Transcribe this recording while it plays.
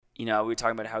we were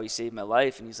talking about how he saved my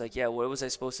life, and he's like, yeah, what was I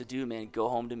supposed to do, man? Go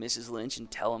home to Mrs. Lynch and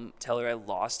tell her I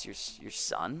lost your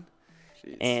son?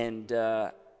 Jeez. And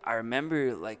I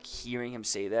remember like hearing him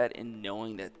say that and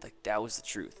knowing that like that was the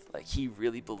truth. Like he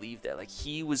really believed that. Like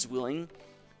he was willing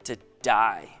to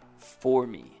die for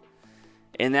me.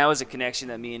 And that was a connection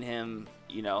that me and him,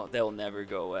 they'll never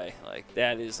go away. Like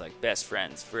that is like best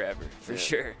friends forever, for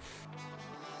sure.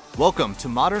 Welcome to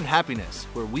Modern Happiness,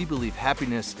 where we believe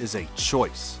happiness is a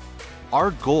choice.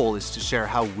 Our goal is to share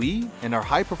how we and our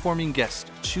high-performing guests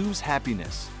choose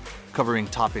happiness, covering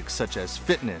topics such as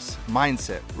fitness,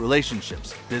 mindset,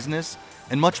 relationships, business,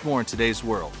 and much more in today's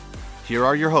world. Here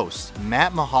are your hosts,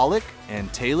 Matt Mahalik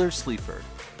and Taylor Sleaford.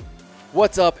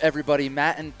 What's up, everybody?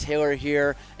 Matt and Taylor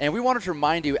here, and we wanted to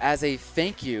remind you as a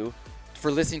thank you for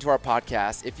listening to our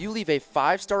podcast, if you leave a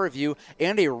 5-star review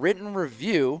and a written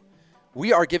review,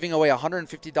 we are giving away a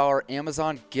 $150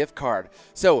 Amazon gift card.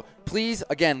 So please,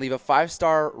 again, leave a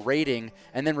 5-star rating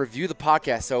and then review the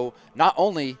podcast. So not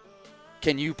only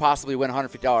can you possibly win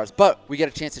 $150, but we get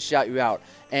a chance to shout you out.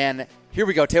 And here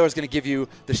we go. Taylor's going to give you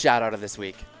the shout out of this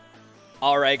week.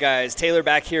 All right, guys. Taylor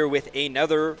back here with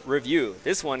another review.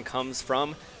 This one comes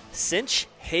from Cinch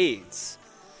Hayes.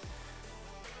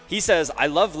 He says, I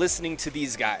love listening to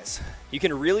these guys. You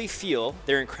can really feel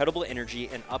their incredible energy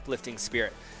and uplifting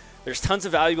spirit. There's tons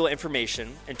of valuable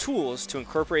information and tools to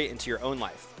incorporate into your own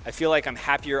life. I feel like I'm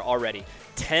happier already.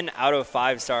 10 out of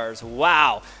 5 stars.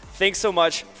 Wow. Thanks so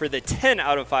much for the 10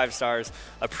 out of 5 stars.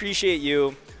 Appreciate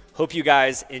you. Hope you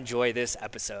guys enjoy this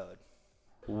episode.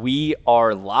 We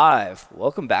are live.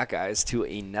 Welcome back, guys, to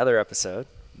another episode,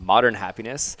 Modern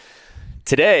Happiness.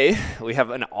 Today, we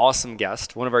have an awesome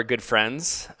guest, one of our good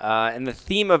friends. And the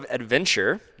theme of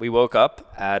adventure, we woke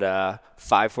up at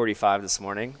 5:45 this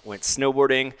morning, went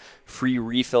snowboarding, free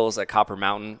refills at Copper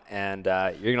Mountain, and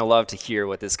you're going to love to hear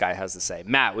what this guy has to say.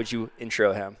 Matt, would you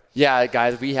intro him? Yeah,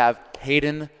 guys, we have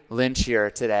Hayden Lynch here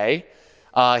today.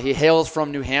 He hails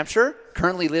from New Hampshire,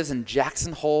 currently lives in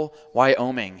Jackson Hole,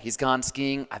 Wyoming. He's gone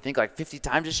skiing, I think, like 50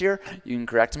 times this year. You can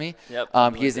correct me.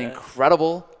 Yep. He is an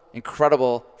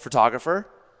incredible photographer,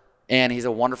 and he's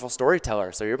a wonderful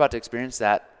storyteller. So you're about to experience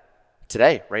that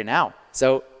today, right now.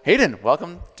 So Hayden,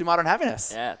 welcome to Modern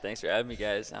Happiness. Yeah, thanks for having me,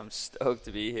 guys. I'm stoked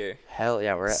to be here. Hell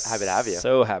yeah, we're happy to have you.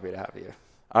 So happy to have you.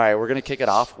 All right, we're going to kick it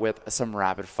off with some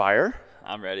rapid fire.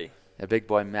 I'm ready. The big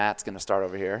boy Matt's going to start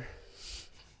over here.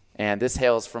 And this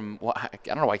hails from, I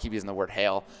don't know why I keep using the word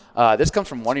hail. This comes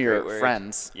from one of your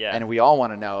friends. Yeah. And we all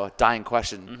want to know, dying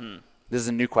question. Mm-hmm. This is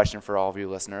a new question for all of you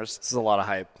listeners. This is a lot of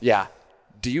hype. Yeah.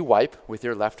 Do you wipe with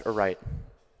your left or right?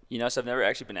 So I've never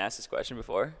actually been asked this question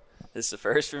before. This is the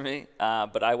first for me.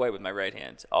 But I wipe with my right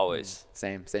hand, always.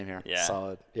 Same here. Yeah.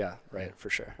 Solid. Yeah, right, for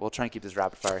sure. We'll try and keep this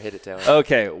rapid fire. Hit it, Taylor.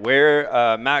 Okay,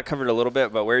 Matt covered a little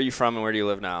bit, but where are you from and where do you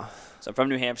live now? So I'm from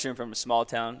New Hampshire. I'm from a small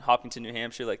town, Hopkinton, New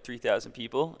Hampshire, like 3,000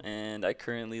 people. And I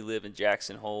currently live in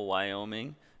Jackson Hole,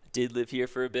 Wyoming. I did live here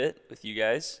for a bit with you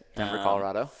guys. Denver,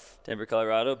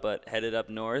 Colorado, but headed up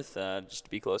north just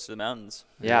to be close to the mountains.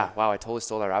 Yeah. Wow, I totally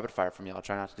stole that rapid fire from you. I'll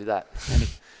try not to do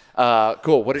that.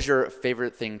 Cool. What is your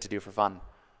favorite thing to do for fun?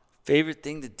 Favorite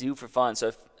thing to do for fun?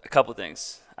 So a couple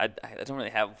things. I don't really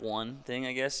have one thing,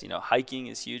 I guess. Hiking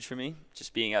is huge for me,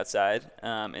 just being outside.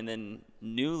 And then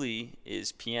newly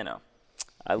is piano.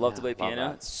 I love to play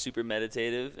piano. It's super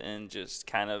meditative and just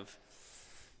kind of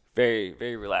very,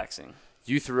 very relaxing.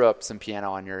 You threw up some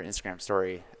piano on your Instagram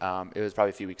story. It was probably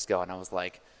a few weeks ago, and I was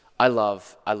like, I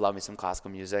love me some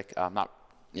classical music. I'm not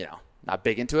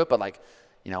big into it, but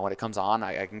when it comes on,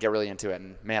 I can get really into it.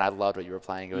 And man, I loved what you were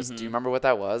playing. It was. Do you remember what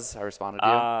that was? I responded to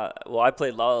you. Well, I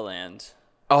played La La Land.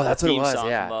 Oh, that's what it was.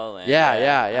 Yeah.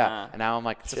 Yeah. And now I'm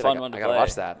like, it's a fun one to I gotta play.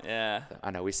 watch that. Yeah.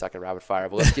 I know we suck at rapid fire,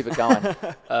 but let's keep it going.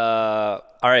 All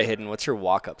right, Hayden, what's your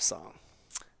walk-up song?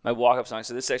 My walk-up song.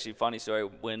 So this is actually a funny story.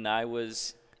 When I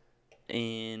was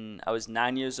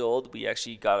 9 years old, we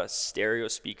actually got a stereo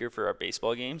speaker for our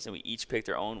baseball games, and we each picked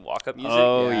our own walk-up music.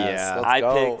 Oh, yes, yeah. I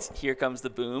picked Here Comes the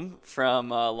Boom from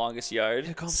Longest Yard.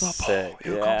 Here comes up. Sick.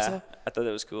 Here comes up. I thought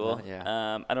that was cool.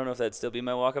 Yeah. I don't know if that'd still be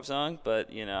my walk-up song, but,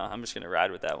 I'm just going to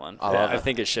ride with that one. I love it. I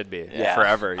think it should be. Yeah.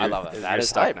 Forever. I love it. You're That is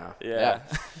stuck hype. now. Yeah.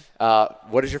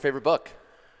 What is your favorite book?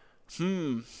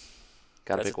 Got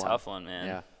That's a big a tough one,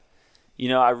 man.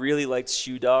 Yeah. I really liked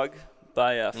Shoe Dog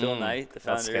by Phil Knight, the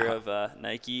founder of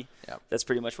Nike. Yep. That's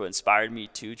pretty much what inspired me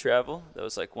to travel. That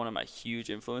was like one of my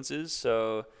huge influences.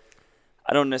 So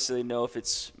I don't necessarily know if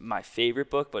it's my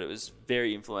favorite book, but it was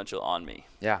very influential on me.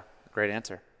 Yeah. Great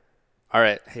answer. All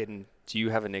right, Hayden, do you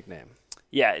have a nickname?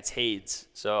 Yeah, it's Hades.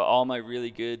 So all my really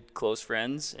good close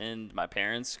friends and my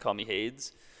parents call me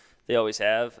Hades. They always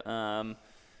have.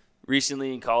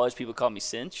 recently in college, people call me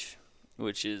Cinch,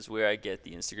 which is where I get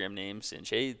the Instagram name Cinch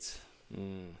Hades.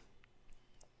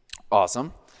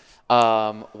 Awesome.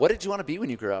 What did you want to be when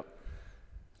you grew up?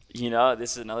 You know,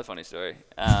 this is another funny story.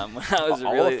 When I was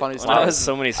All really, the funny when stories. I was,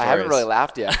 So many I stories. haven't really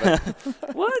laughed yet.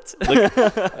 But what?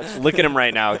 Look at him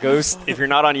right now. If you're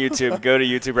not on YouTube, go to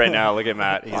YouTube right now. Look at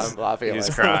Matt. I'm laughing at He's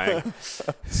myself. crying.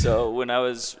 So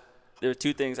there were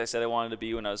two things I said I wanted to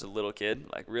be when I was a little kid,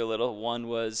 like real little. One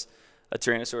was a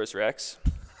Tyrannosaurus Rex.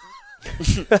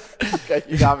 Okay,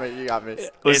 you got me.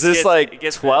 Was It this gets- like it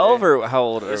gets 12 better. or how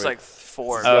old It are was we? like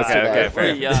 4. Oh, Okay, okay.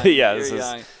 Very young. Yeah, very this is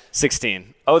young.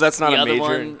 16. Oh, that's not The a other major.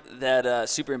 one that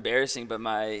super embarrassing, but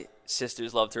my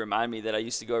sisters love to remind me that I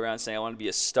used to go around saying I want to be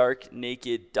a stark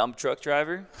naked dump truck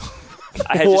driver.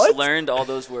 I had What? just learned all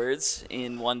those words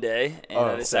in one day, and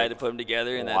I decided to put them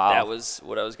together, and Wow. that was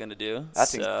what I was going to do.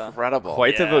 That's So, incredible.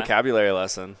 Quite the Yeah. vocabulary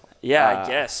lesson. Yeah, I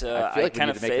guess. I feel like we kind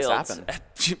need of to make this failed happen.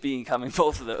 at becoming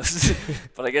both of those,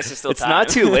 but I guess it's still It's time. not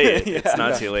too late. It's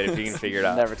not too late if you can figure it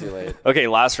out. Never too late. Okay,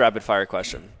 last rapid fire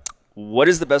question. What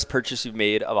is the best purchase you've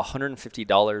made of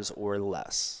 $150 or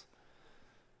less?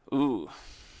 Ooh,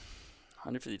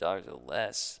 $150 or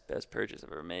less. Best purchase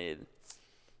I've ever made.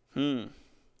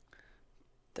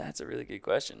 That's a really good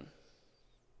question.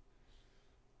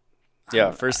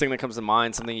 Yeah, first thing that comes to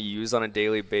mind, something you use on a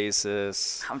daily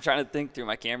basis. I'm trying to think through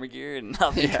my camera gear, and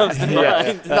nothing comes to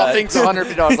mind. Nothing's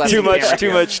 $150 less. Too than much, camera too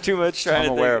gear. much, too much. Trying I'm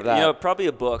to aware think. of that. You know, probably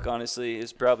a book. Honestly,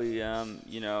 is probably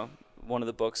one of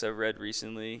the books I've read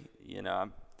recently. You know,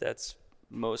 that's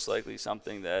most likely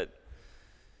something that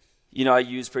I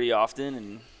use pretty often,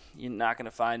 and you're not going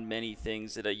to find many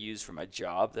things that I use for my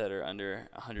job that are under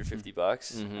 $150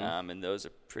 bucks. And those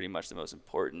are pretty much the most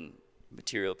important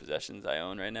material possessions I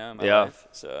own right now in my life.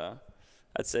 So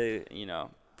I'd say,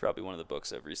 probably one of the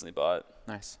books I've recently bought.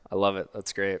 Nice. I love it.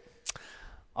 That's great.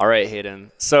 All right,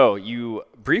 Hayden. So you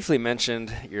briefly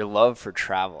mentioned your love for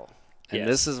travel. And Yes.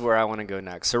 this is where I want to go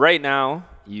next. So right now,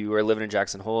 you are living in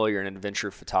Jackson Hole. You're an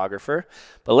adventure photographer.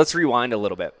 But let's rewind a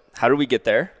little bit. How did we get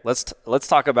there? Let's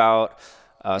talk about,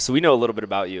 so we know a little bit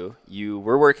about you. You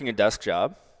were working a desk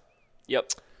job,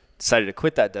 Yep. decided to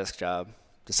quit that desk job,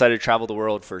 decided to travel the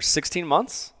world for 16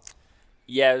 months.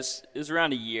 Yeah, it was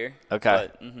around a year. Okay.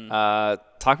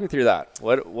 But, Talk me through that.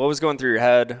 What was going through your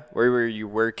head? Where were you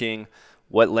working?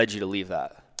 What led you to leave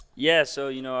that? Yeah, so,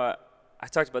 I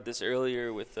talked about this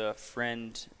earlier with a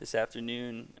friend this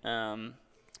afternoon. And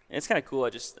it's kind of cool.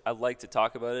 I like to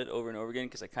talk about it over and over again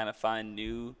because I kind of find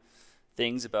new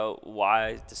things about why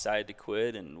I decided to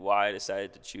quit and why I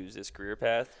decided to choose this career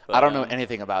path. But, I don't know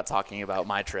anything about talking about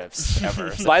my trips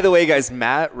ever. So- By the way, guys,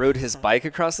 Matt rode his bike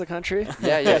across the country.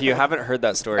 Yeah. If you haven't heard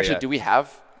that story Actually, yet. do we have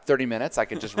 30 minutes? I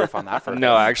could just riff on that for a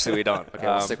No, bit. actually we don't. Okay,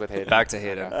 we'll stick with Hayden. Back to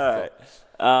Hayden. All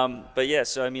right. But yeah,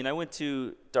 so I went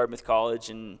to Dartmouth College,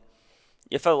 and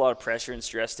I felt a lot of pressure and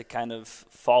stress to kind of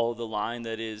follow the line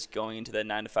that is going into that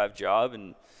 9-to-5 job,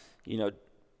 and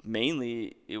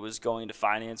mainly it was going to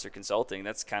finance or consulting.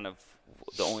 That's kind of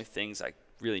the only things I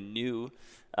really knew.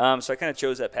 So I kind of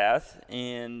chose that path,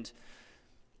 and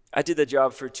I did that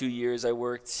job for 2 years. I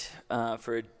worked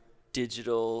for a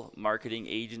digital marketing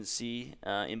agency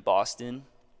in Boston,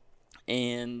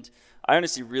 and I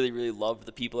honestly really, really loved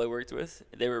the people I worked with.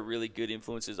 They were really good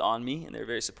influences on me, and they were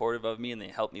very supportive of me, and they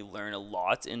helped me learn a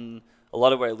lot. And a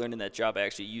lot of what I learned in that job I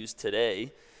actually use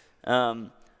today.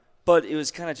 But it was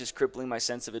kind of just crippling my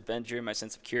sense of adventure, my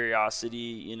sense of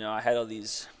curiosity. I had all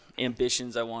these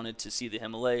ambitions. I wanted to see the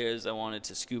Himalayas. I wanted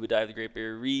to scuba dive the Great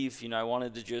Barrier Reef. I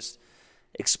wanted to just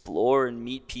explore and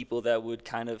meet people that would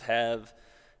kind of have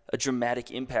a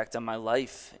dramatic impact on my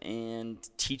life and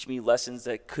teach me lessons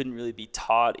that couldn't really be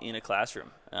taught in a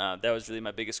classroom. That was really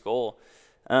my biggest goal.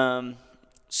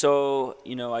 So,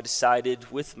 I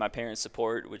decided with my parents'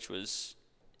 support, which was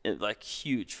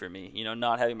huge for me.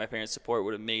 Not having my parents' support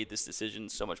would have made this decision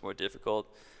so much more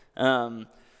difficult.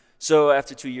 So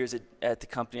after 2 years at the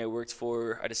company I worked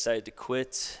for, I decided to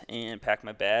quit and pack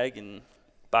my bag and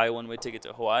buy a one-way ticket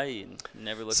to Hawaii and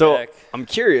never look So back. I'm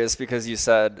curious because you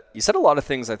said a lot of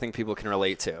things I think people can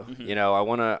relate to. I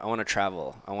want to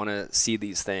travel. I want to see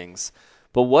these things.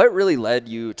 But what really led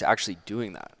you to actually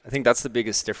doing that? I think that's the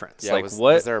biggest difference. Yeah,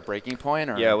 was there a breaking point?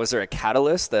 Or? Yeah, was there a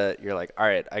catalyst that you're like, all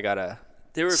right,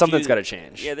 There were something's got to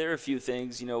change? Yeah, there were a few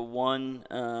things.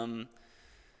 One,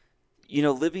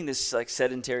 living this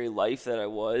sedentary life that I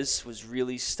was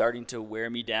really starting to wear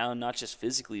me down, not just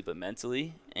physically but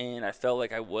mentally. And I felt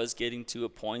like I was getting to a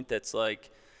point that's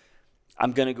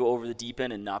I'm going to go over the deep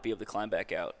end and not be able to climb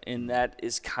back out. And that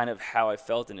is kind of how I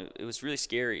felt, and it was really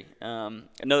scary.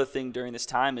 Another thing during this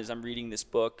time is I'm reading this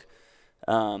book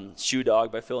Shoe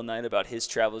Dog by Phil Knight about his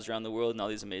travels around the world and all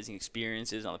these amazing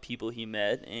experiences, all the people he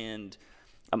met. And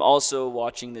I'm also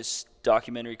watching this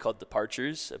documentary called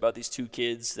Departures about these two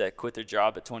kids that quit their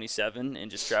job at 27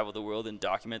 and just travel the world and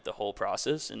document the whole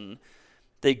process. And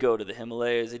they go to the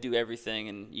Himalayas, they do everything.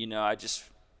 And, you know,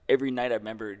 every night I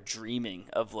remember dreaming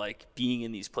of like being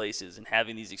in these places and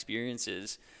having these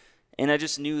experiences. And I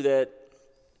just knew that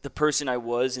the person I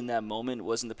was in that moment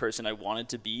wasn't the person I wanted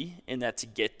to be, and that to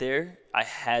get there, I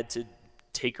had to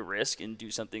take a risk and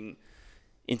do something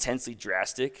intensely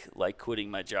drastic, like quitting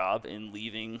my job and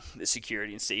leaving the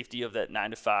security and safety of that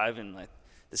 9-to-5 and like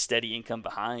the steady income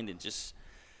behind, and just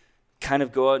kind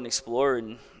of go out and explore.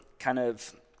 And kind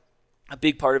of a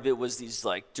big part of it was these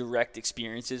like direct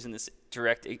experiences and this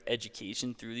direct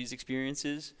education through these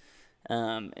experiences.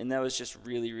 And that was just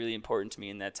really, really important to me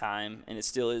in that time, and it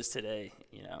still is today,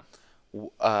 you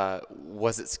know.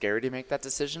 Was it scary to make that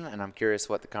decision? And I'm curious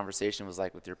what the conversation was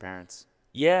like with your parents.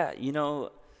 Yeah, you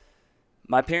know,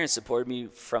 my parents supported me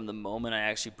from the moment I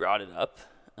actually brought it up.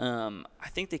 I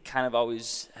think they kind of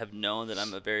always have known that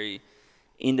I'm a very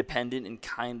independent and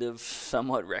kind of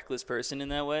somewhat reckless person in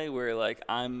that way, where like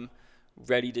I'm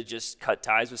ready to just cut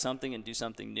ties with something and do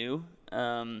something new.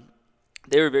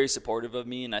 They were very supportive of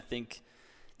me, and I think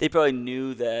they probably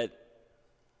knew that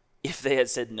if they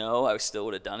had said no, I still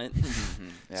would have done it.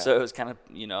 Yeah. So it was kind of,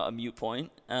 you know, a moot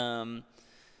point.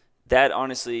 That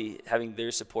honestly, having their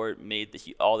support made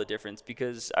all the difference,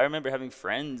 because I remember having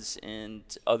friends and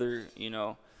other, you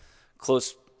know,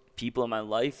 close people in my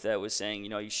life that was saying, you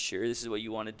know, are you sure this is what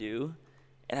you want to do?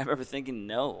 And I remember thinking,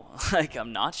 no, like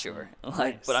I'm not sure,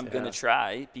 like, but I'm going to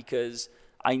try, because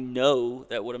I know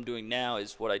that what I'm doing now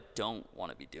is what I don't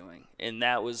want to be doing. And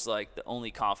that was like the only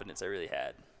confidence I really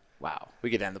had. Wow. We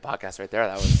could end the podcast right there.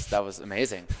 That was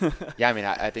amazing. Yeah. I mean,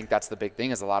 I think that's the big thing,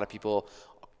 is a lot of people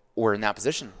were in that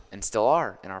position and still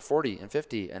are in our 40 and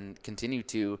 50 and continue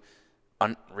to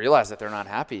realize that they're not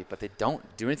happy, but they don't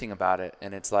do anything about it.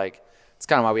 And it's like, it's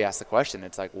kind of why we asked the question.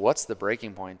 It's like, what's the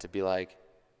breaking point to be like,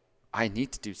 I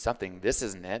need to do something. This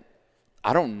isn't it.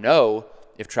 I don't know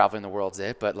if traveling the world's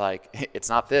it, but like, it's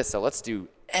not this. So let's do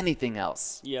anything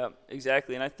else. Yeah,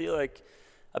 exactly. And I feel like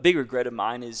a big regret of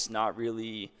mine is not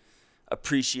really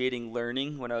appreciating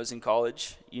learning when I was in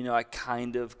college. You know, I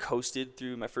kind of coasted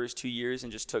through my first 2 years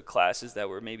and just took classes that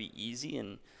were maybe easy.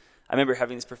 And I remember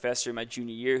having this professor in my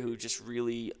junior year who just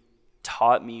really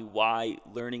taught me why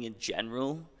learning in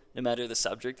general, no matter the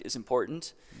subject, is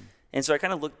important. And so I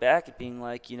kind of look back at being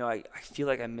like, you know, I feel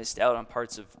like I missed out on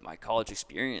parts of my college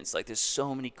experience. Like, there's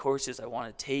so many courses I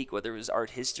want to take, whether it was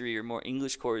art history or more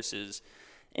English courses.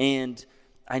 And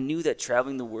I knew that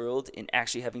traveling the world and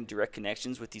actually having direct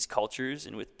connections with these cultures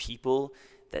and with people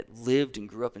that lived and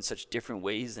grew up in such different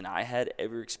ways than I had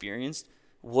ever experienced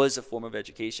was a form of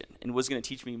education, and was going to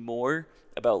teach me more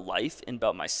about life and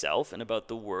about myself and about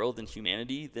the world and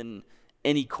humanity than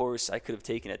any course I could have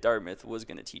taken at Dartmouth was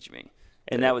going to teach me.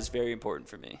 And that was very important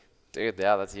for me. Dude,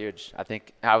 yeah, that's huge. I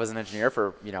think I was an engineer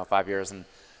for, 5 years, and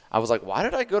I was like, why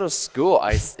did I go to school?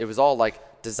 It was all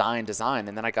like design,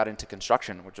 and then I got into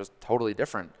construction, which was totally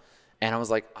different. And I was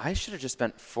like, I should have just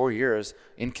spent 4 years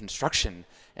in construction,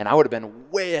 and I would have been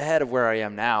way ahead of where I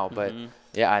am now. But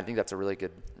yeah, I think that's a really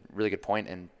good point,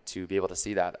 and to be able to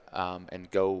see that and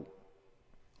go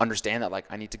understand that, like,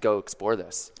 I need to go explore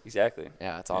this. Exactly.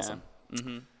 Yeah, it's awesome. Yeah.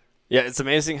 Mm-hmm. Yeah, it's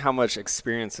amazing how much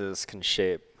experiences can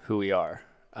shape who we are.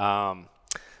 I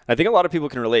think a lot of people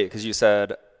can relate, because you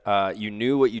said you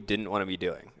knew what you didn't want to be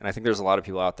doing. And I think there's a lot of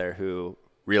people out there who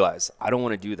realize, I don't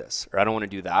want to do this or I don't want to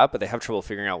do that, but they have trouble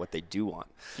figuring out what they do want.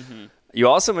 Mm-hmm. You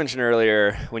also mentioned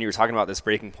earlier when you were talking about this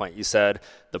breaking point, you said,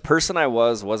 the person I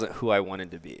wasn't who I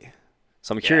wanted to be.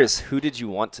 So I'm curious, who did you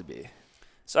want to be?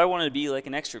 So I wanted to be like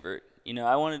an extrovert. You know,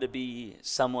 I wanted to be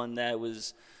someone that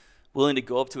was willing to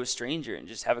go up to a stranger and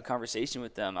just have a conversation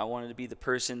with them. I wanted to be the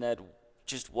person that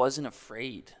just wasn't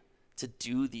afraid to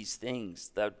do these things,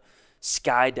 that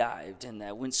skydived and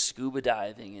that went scuba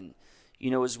diving and, you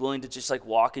know, was willing to just like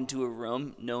walk into a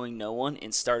room knowing no one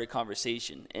and start a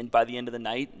conversation. And by the end of the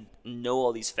night, know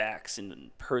all these facts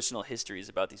and personal histories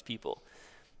about these people.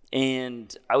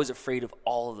 And I was afraid of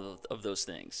all of those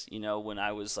things, you know, when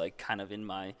I was like kind of in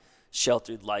my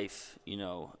sheltered life, you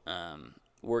know,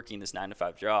 working this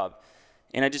 9-to-5 job.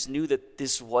 And I just knew that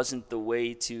this wasn't the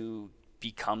way to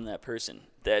become that person,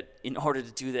 that in order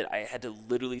to do that, I had to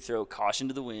literally throw caution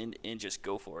to the wind and just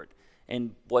go for it.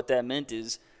 And what that meant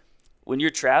is, when you're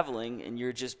traveling and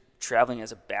you're just traveling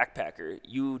as a backpacker,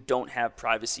 you don't have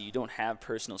privacy, you don't have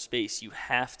personal space. You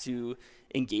have to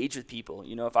engage with people.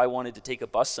 You know, if I wanted to take a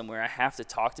bus somewhere, I have to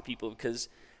talk to people, because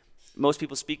most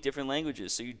people speak different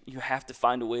languages, so you have to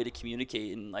find a way to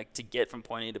communicate and like to get from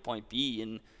point A to point B.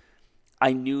 And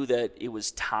I knew that it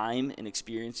was time and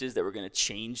experiences that were going to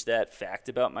change that fact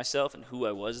about myself and who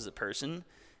I was as a person.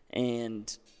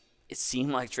 And it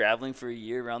seemed like traveling for a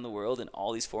year around the world in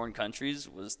all these foreign countries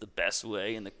was the best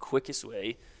way and the quickest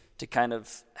way to kind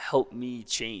of help me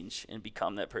change and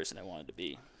become that person I wanted to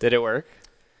be. Did it work?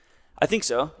 I think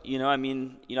so. I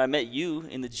met you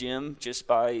in the gym just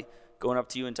by going up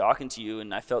to you and talking to you,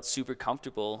 and I felt super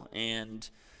comfortable. And,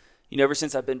 ever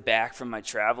since I've been back from my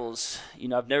travels,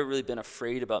 I've never really been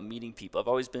afraid about meeting people. I've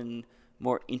always been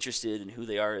more interested in who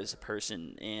they are as a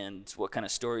person and what kind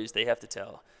of stories they have to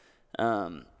tell.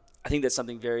 I think that's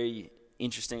something very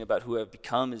interesting about who I've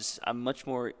become is I'm much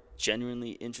more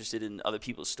genuinely interested in other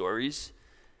people's stories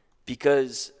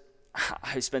because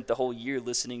I spent the whole year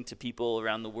listening to people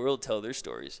around the world tell their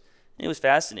stories. And it was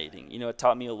fascinating. It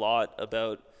taught me a lot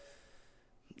about,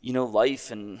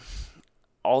 life and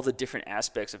all the different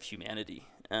aspects of humanity.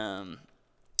 And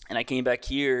I came back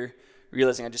here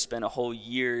realizing I just spent a whole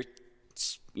year,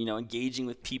 engaging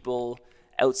with people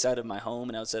outside of my home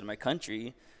and outside of my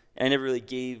country. And I never really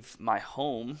gave my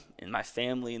home and my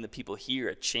family and the people here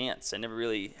a chance. I never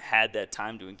really had that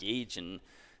time to engage. And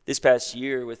this past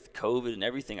year with COVID and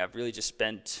everything, I've really just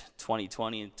spent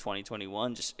 2020 and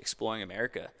 2021 just exploring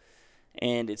America.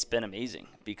 And it's been amazing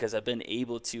because I've been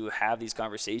able to have these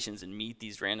conversations and meet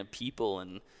these random people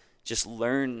and just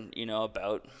learn,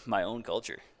 about my own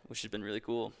culture, which has been really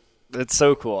cool. That's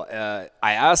so cool. I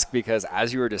ask because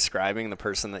as you were describing the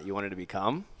person that you wanted to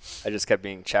become, I just kept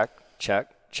being check.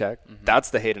 Mm-hmm. That's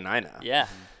the Hayden I know. Yeah.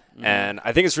 Mm-hmm. And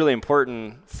I think it's really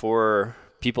important for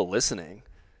people listening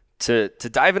to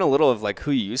dive in a little of like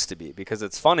who you used to be, because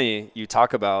it's funny, you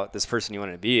talk about this person you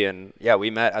wanted to be, and yeah, we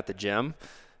met at the gym,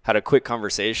 had a quick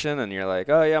conversation, and you're like,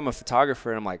 oh yeah, I'm a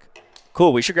photographer. And I'm like,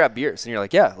 cool, we should grab beers. And you're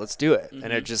like, yeah, let's do it. Mm-hmm.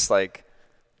 And it just like,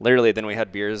 literally then we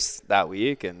had beers that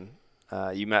week, and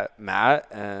you met Matt,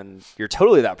 and you're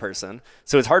totally that person.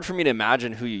 So it's hard for me to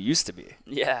imagine who you used to be.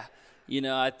 Yeah.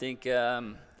 I think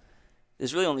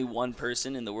there's really only one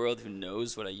person in the world who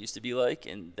knows what I used to be like,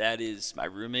 and that is my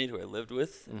roommate who I lived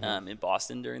with in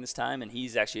Boston during this time. And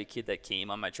he's actually a kid that came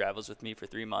on my travels with me for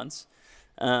 3 months.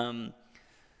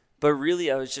 But really,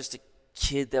 I was just a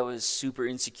kid that was super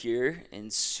insecure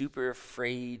and super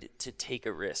afraid to take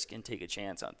a risk and take a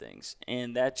chance on things.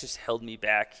 And that just held me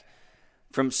back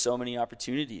from so many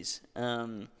opportunities.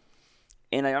 And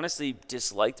I honestly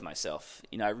disliked myself.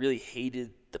 I really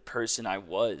hated the person I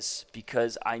was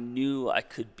because I knew I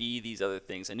could be these other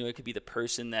things. I knew I could be the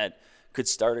person that could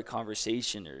start a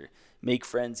conversation or make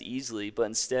friends easily. But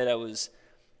instead, I was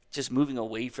just moving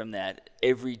away from that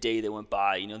every day that went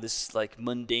by. This like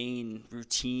mundane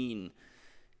routine,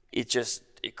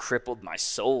 it crippled my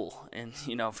soul, and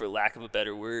for lack of a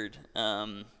better word.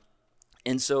 And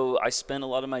so I spent a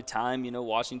lot of my time,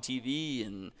 watching TV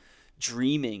and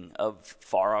dreaming of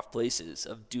far off places,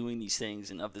 of doing these things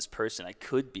and of this person I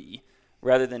could be,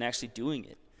 rather than actually doing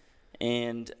it.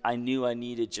 And I knew I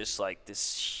needed just like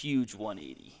this huge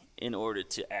 180 in order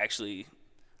to actually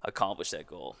accomplish that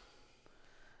goal.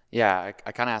 Yeah,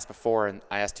 I kind of asked before, and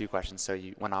I asked 2 questions. So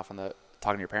you went off on the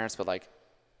talking to your parents, but like,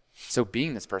 so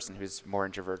being this person who's more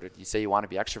introverted, you say you want to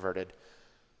be extroverted.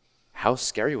 How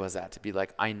scary was that to be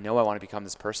like, I know I want to become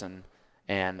this person,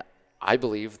 and I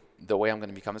believe the way I'm going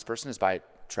to become this person is by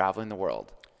traveling the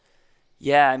world?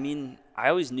 Yeah, I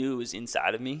always knew it was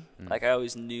inside of me. Like, I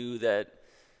always knew that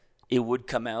it would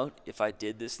come out if I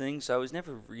did this thing. So I was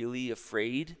never really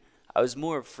afraid. I was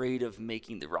more afraid of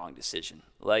making the wrong decision.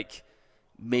 Like,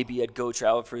 maybe I'd go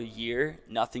travel for a year,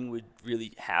 nothing would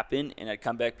really happen, and I'd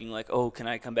come back being like, oh, can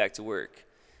I come back to work?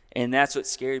 And that's what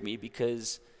scared me,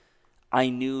 because I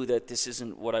knew that this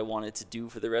isn't what I wanted to do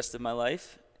for the rest of my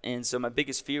life. And so my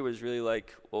biggest fear was really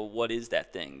like, well, what is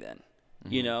that thing then?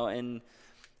 And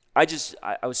I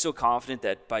was so confident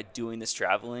that by doing this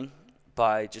traveling,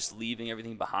 by just leaving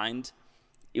everything behind,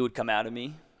 it would come out of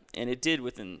me. And it did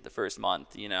within the first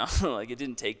month, like it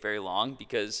didn't take very long,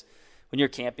 because when you're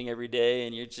camping every day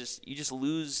and you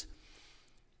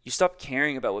stop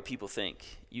caring about what people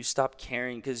think. You stop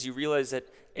caring because you realize that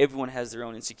everyone has their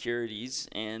own insecurities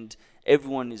and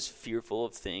everyone is fearful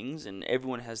of things and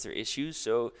everyone has their issues.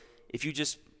 So if you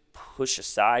just push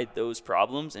aside those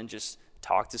problems and just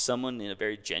talk to someone in a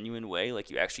very genuine way, like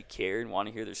you actually care and want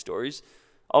to hear their stories,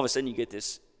 all of a sudden you get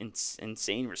this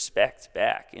insane respect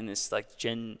back and this like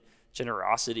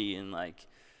generosity, and like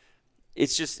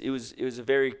it was a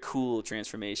very cool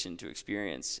transformation to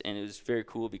experience, and it was very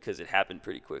cool because it happened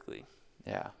pretty quickly.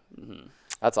 Yeah.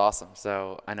 That's awesome.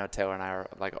 So I know Taylor and I are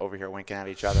like over here winking at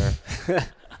each other.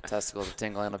 Testicles are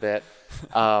tingling a bit.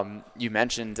 You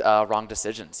mentioned wrong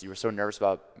decisions. You were so nervous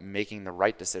about making the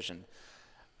right decision.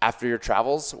 After your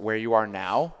travels, where you are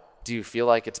now, do you feel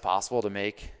like it's possible to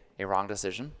make a wrong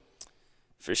decision?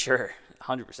 For sure,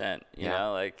 100%. You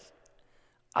know, like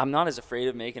I'm not as afraid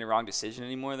of making a wrong decision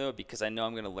anymore, though, because I know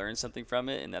I'm going to learn something from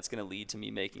it, and that's going to lead to me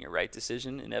making a right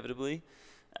decision inevitably.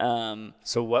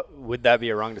 So what would that be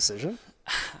a wrong decision?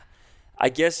 I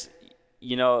guess,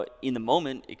 you know, in the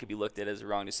moment, it could be looked at as a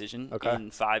wrong decision. Okay.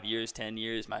 In 5 years, 10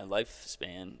 years, my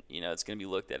lifespan, you know, it's going to be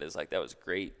looked at as like, that was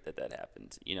great that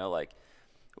happened. You know, like,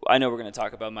 I know we're going to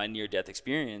talk about my near-death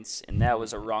experience, and that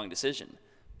was a wrong decision.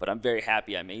 But I'm very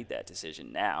happy I made that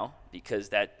decision now because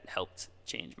that helped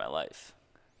change my life.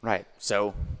 Right.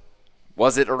 So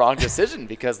was it a wrong decision?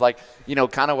 Because, like, you know,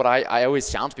 kind of what I always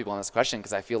challenge people on this question,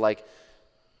 because I feel like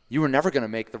you were never going to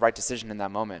make the right decision in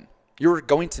that moment. You were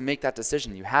going to make that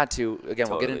decision. You had to. Again, Totally.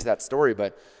 We'll get into that story,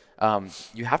 but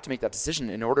you have to make that decision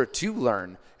in order to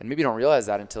learn. And maybe you don't realize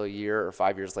that until a year or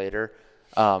 5 years later.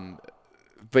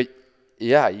 But,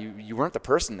 yeah, you weren't the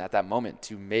person at that moment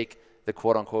to make the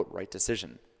quote-unquote right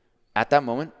decision. At that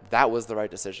moment, that was the right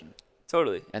decision.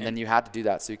 Totally. And then you had to do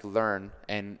that so you could learn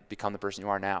and become the person you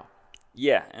are now.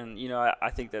 Yeah, and, you know, I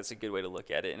think that's a good way to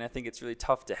look at it. And I think it's really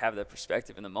tough to have that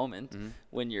perspective in the moment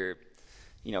when you're,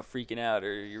 you know, freaking out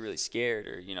or you're really scared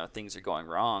or, you know, things are going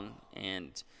wrong.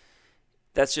 And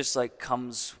that's just, like,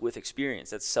 comes with experience.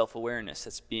 That's self-awareness.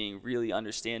 That's being really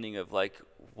understanding of, like,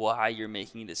 why you're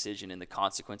making a decision and the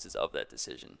consequences of that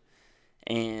decision.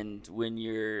 And when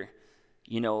you're,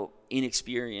 you know,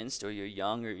 inexperienced or you're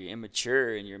young or you're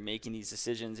immature and you're making these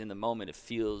decisions in the moment, it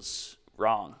feels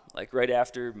wrong. Like right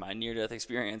after my near-death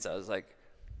experience, I was like,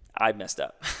 I messed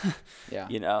up. Yeah.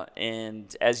 You know,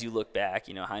 and as you look back,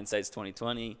 you know, hindsight's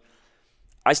 2020.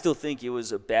 I still think it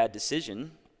was a bad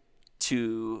decision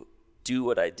to do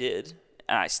what I did,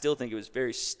 and I still think it was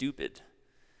very stupid.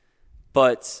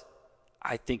 But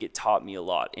I think it taught me a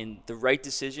lot. And the right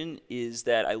decision is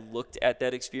that I looked at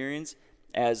that experience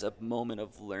as a moment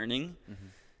of learning.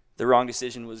 The wrong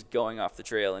decision was going off the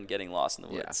trail and getting lost in the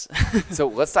woods. Yeah. So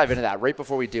let's dive into that. Right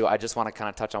before we do, I just want to kind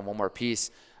of touch on one more piece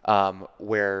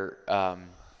where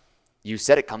you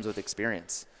said it comes with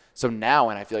experience. So now,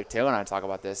 and I feel like Taylor and I talk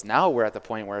about this, now we're at the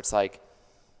point where it's like,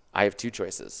 I have two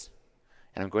choices,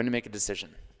 and I'm going to make a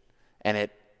decision. And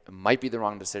it might be the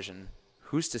wrong decision.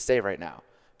 Who's to say right now?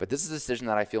 But this is the decision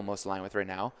that I feel most aligned with right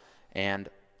now. And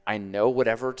I know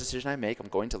whatever decision I make, I'm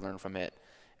going to learn from it.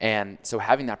 And so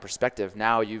having that perspective,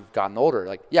 now you've gotten older.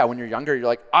 Like, yeah, when you're younger, you're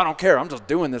like, I don't care. I'm just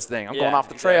doing this thing. I'm going off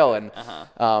the trail. And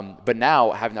but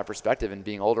now having that perspective and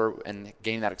being older and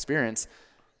gaining that experience,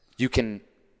 you can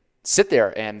sit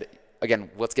there and, again,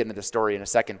 let's get into the story in a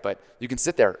second, but you can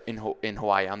sit there in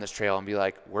Hawaii on this trail and be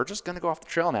like, we're just going to go off the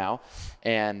trail now.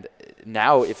 And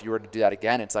now if you were to do that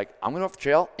again, it's like, I'm going to go off the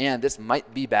trail and this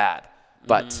might be bad,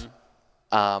 but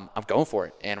I'm going for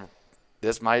it. And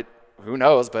this might, who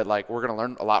knows, but like we're going to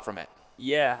learn a lot from it.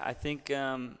 Yeah, I think,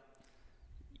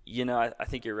 you know, I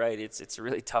think you're right. It's a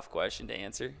really tough question to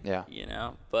answer. Yeah. You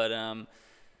know, but,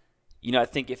 you know, I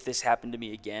think if this happened to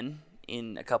me again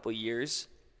in a couple of years,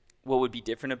 what would be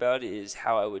different about it is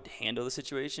how I would handle the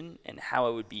situation and how I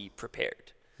would be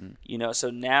prepared. You know,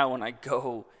 so now when I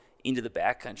go into the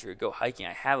backcountry or go hiking,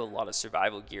 I have a lot of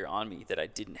survival gear on me that I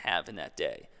didn't have in that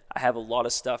day. I have a lot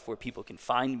of stuff where people can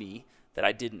find me that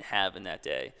I didn't have in that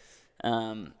day.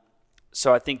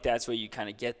 So I think that's where you kind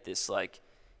of get this, like,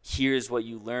 here's what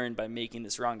you learned by making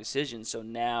this wrong decision. So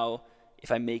now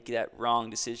if I make that wrong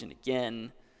decision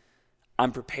again,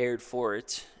 I'm prepared for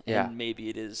it. Yeah. And maybe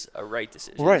it is a right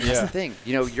decision. Well, right. That's the thing.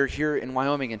 You know, you're here in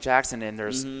Wyoming and Jackson, and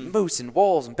there's moose and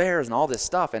wolves and bears and all this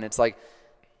stuff. And it's like,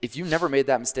 if you never made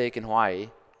that mistake in Hawaii,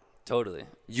 Totally.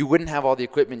 you wouldn't have all the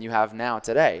equipment you have now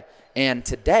today. And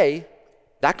today,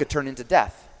 that could turn into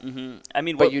death. I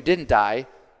mean, But you didn't die,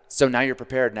 so now you're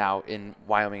prepared now in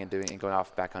Wyoming and going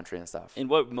off backcountry and stuff. and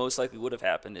what most likely would have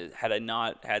happened is, had I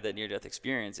not had that near-death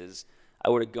experience, is I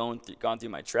would have gone through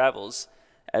my travels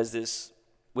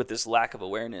with this lack of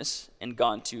awareness and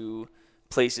gone to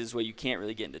places where you can't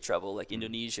really get into trouble, like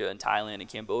Indonesia and Thailand and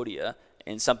Cambodia,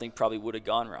 and something probably would have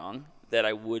gone wrong that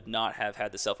I would not have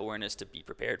had the self-awareness to be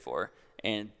prepared for.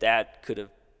 And that could have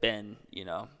been, you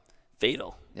know,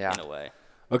 fatal in a way.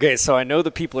 Okay, so I know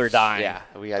the people are dying. Yeah,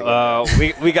 we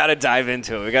gotta we got to dive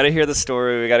into it. We got to hear the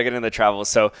story. We got to get into the travel.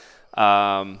 So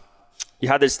you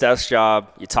had this desk job.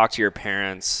 You talk to your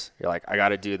parents. You're like, I got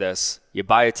to do this. You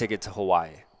buy a ticket to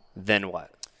Hawaii. Then what?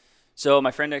 So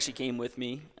my friend actually came with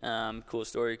me. Cool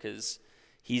story, because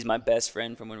he's my best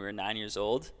friend from when we were 9 years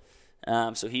old.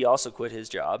 So he also quit his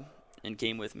job and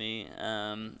came with me.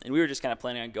 And we were just kind of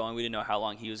planning on going. We didn't know how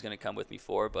long he was going to come with me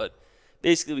for, but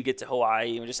basically we get to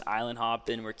Hawaii and we're just island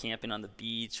hopping. We're camping on the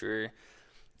beach. We're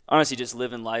honestly just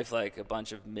living life like a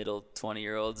bunch of middle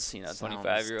 20-year-olds,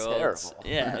 25-year-olds. Terrible.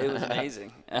 Yeah, it was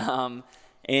amazing.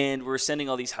 And we're sending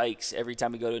all these hikes. Every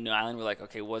time we go to a new island, we're like,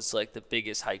 okay, what's like the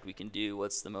biggest hike we can do?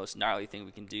 What's the most gnarly thing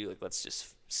we can do? Like, let's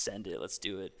just send it. Let's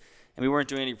do it. And we weren't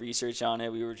doing any research on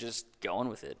it. We were just going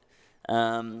with it.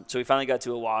 So we finally got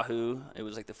to Oahu. It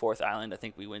was like the 4th island I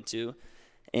think we went to.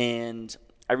 And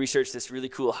I researched this really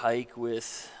cool hike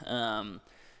with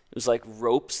it was like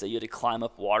ropes that you had to climb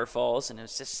up waterfalls, and it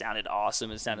just sounded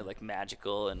awesome. It sounded like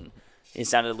magical, and it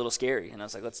sounded a little scary. And I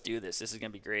was like, let's do this. This is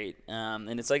going to be great.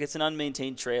 And it's like it's an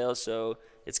unmaintained trail, so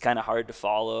it's kind of hard to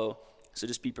follow. So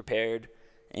just be prepared.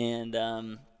 And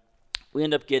we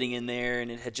end up getting in there, and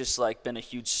it had just like been a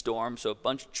huge storm, so a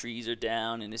bunch of trees are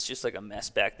down, and it's just like a mess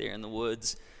back there in the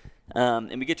woods.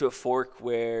 And we get to a fork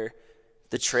where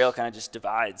the trail kind of just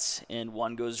divides, and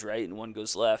one goes right and one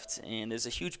goes left, and there's a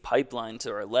huge pipeline to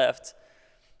our left.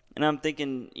 And I'm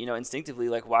thinking, instinctively,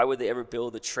 like, why would they ever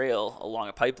build a trail along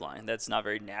a pipeline? That's not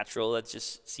very natural. That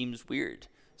just seems weird.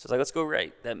 So I was like, let's go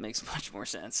right. That makes much more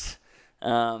sense.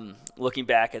 Looking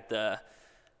back at the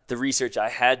research I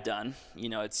had done,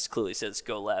 it clearly says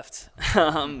go left.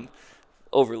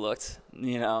 Overlooked,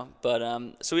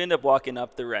 But so we end up walking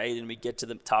up the right, and we get to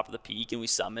the top of the peak, and we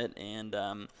summit, and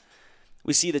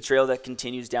we see the trail that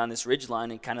continues down this ridgeline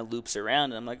and kind of loops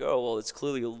around. And I'm like, oh, well, it's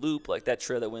clearly a loop. Like that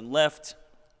trail that went left,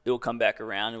 it will come back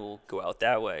around and we'll go out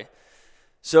that way.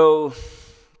 So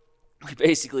we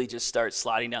basically just start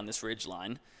sliding down this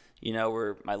ridgeline,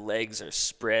 where my legs are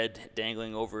spread,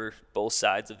 dangling over both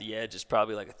sides of the edge. It's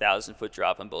probably like 1,000-foot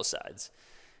drop on both sides.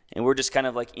 And we're just kind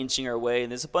of like inching our way.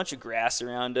 And there's a bunch of grass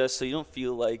around us, so you don't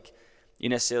feel like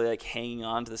you're necessarily like hanging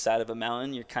on to the side of a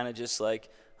mountain. You're kind of just like,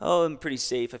 oh, I'm pretty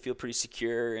safe. I feel pretty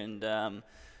secure. And,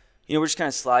 we're just kind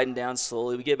of sliding down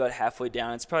slowly. We get about halfway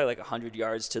down. It's probably like 100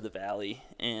 yards to the valley.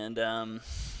 And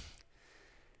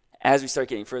as we start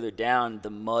getting further down, the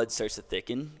mud starts to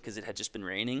thicken because it had just been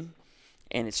raining.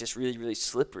 And it's just really, really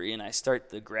slippery. And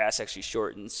the grass actually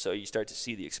shortens, so you start to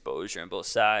see the exposure on both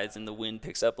sides. And the wind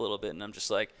picks up a little bit. And I'm just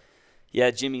like, yeah,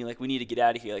 Jimmy, like, we need to get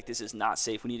out of here. Like, this is not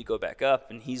safe. We need to go back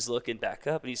up. And he's looking back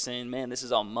up, and he's saying, man, this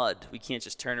is all mud. We can't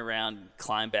just turn around and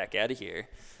climb back out of here.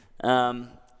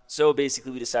 So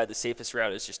basically we decide the safest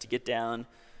route is just to get down,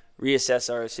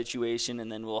 reassess our situation, and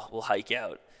then we'll hike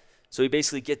out. So we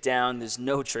basically get down. There's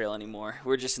no trail anymore.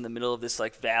 We're just in the middle of this,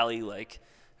 like, valley, like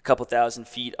a couple thousand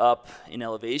feet up in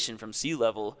elevation from sea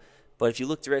level. But if you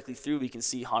look directly through, we can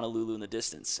see Honolulu in the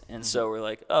distance. And so we're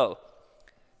like, oh,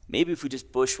 maybe if we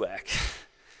just bushwhack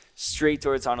straight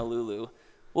towards Honolulu,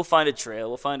 we'll find a trail,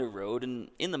 we'll find a road. And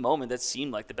in the moment, that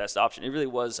seemed like the best option. It really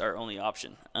was our only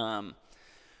option.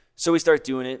 So we start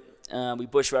doing it. We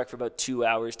bushwhack for about 2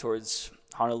 hours towards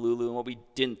Honolulu. And what we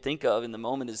didn't think of in the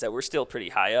moment is that we're still pretty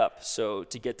high up. So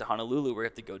to get to Honolulu, we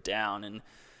have to go down. And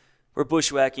we're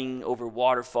bushwhacking over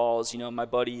waterfalls. My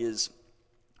buddy is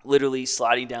literally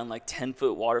sliding down like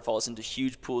 10-foot waterfalls into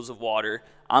huge pools of water.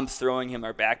 I'm throwing him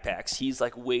our backpacks. He's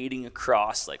like wading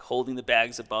across, like holding the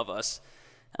bags above us.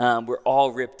 We're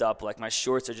all ripped up. Like my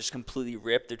shorts are just completely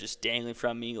ripped. They're just dangling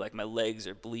from me. Like my legs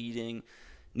are bleeding.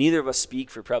 Neither of us speak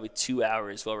for probably 2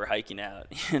 hours while we're hiking out.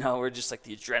 We're just like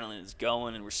the adrenaline is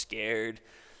going and we're scared.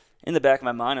 In the back of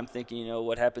my mind, I'm thinking,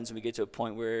 what happens when we get to a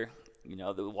point where,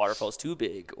 the waterfall's too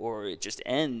big or it just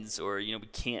ends or, we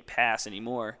can't pass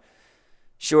anymore.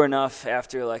 Sure enough,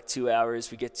 after like 2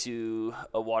 hours, we get to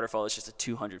a waterfall. It's just a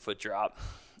 200-foot drop.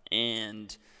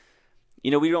 And,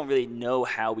 we don't really know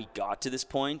how we got to this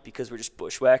point because we're just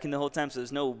bushwhacking the whole time. So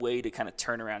there's no way to kind of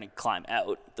turn around and climb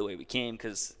out the way we came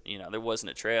because, there wasn't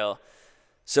a trail.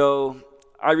 So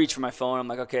I reach for my phone. I'm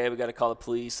like, okay, we got to call the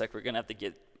police. Like, we're going to have to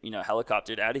get,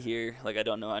 helicoptered out of here. Like, I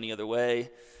don't know any other way.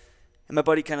 And my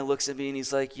buddy kind of looks at me and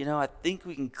he's like, I think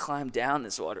we can climb down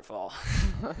this waterfall.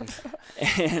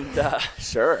 And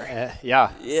sure.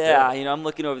 Yeah. Yeah, I'm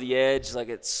looking over the edge like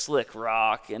it's slick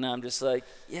rock. And I'm just like,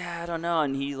 yeah, I don't know.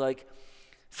 And he like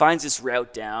finds this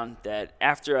route down that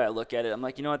after I look at it, I'm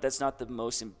like, that's not the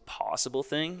most impossible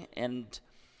thing. And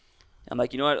I'm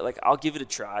like, like I'll give it a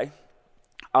try.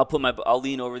 I'll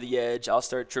lean over the edge. I'll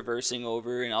start traversing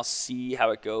over and I'll see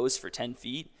how it goes for 10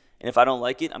 feet. And if I don't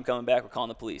like it, I'm coming back. We're calling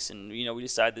the police. And, we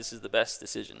decide this is the best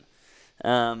decision.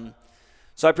 So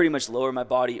I pretty much lower my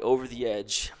body over the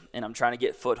edge, and I'm trying to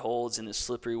get footholds in this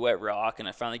slippery, wet rock. And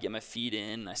I finally get my feet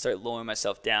in, and I start lowering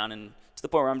myself down. And to the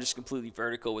point where I'm just completely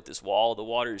vertical with this wall. The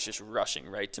water is just rushing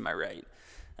right to my right.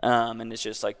 And it's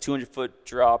just like 200-foot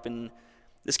drop. And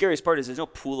the scariest part is there's no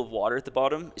pool of water at the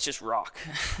bottom. It's just rock.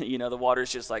 You know, the water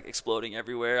is just like exploding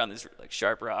everywhere on these like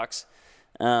sharp rocks.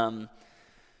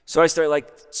 So I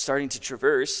starting to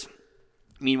traverse.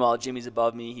 Meanwhile, Jimmy's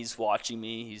above me. He's watching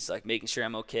me. He's like making sure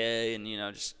I'm okay, and, you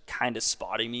know, just kind of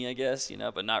spotting me, I guess, you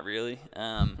know, but not really.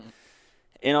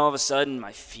 And all of a sudden,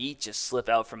 my feet just slip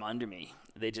out from under me.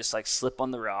 They just like slip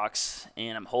on the rocks,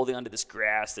 and I'm holding onto this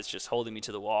grass that's just holding me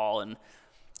to the wall, and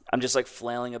I'm just like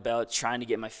flailing about trying to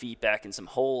get my feet back in some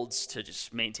holds to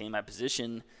just maintain my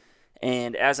position.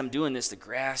 And as I'm doing this, the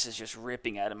grass is just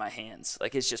ripping out of my hands.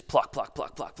 Like, it's just pluck, pluck,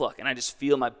 pluck, pluck, pluck. And I just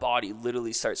feel my body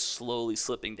literally start slowly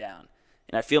slipping down.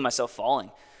 And I feel myself falling.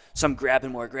 So I'm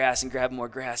grabbing more grass and grabbing more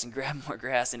grass and grabbing more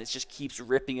grass, and it just keeps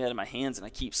ripping out of my hands, and I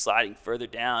keep sliding further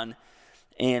down.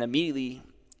 And immediately,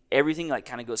 everything like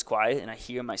kind of goes quiet, and I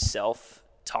hear myself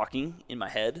talking in my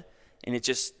head. And it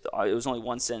was only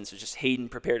one sentence. It was just, Hayden,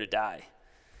 prepare to die.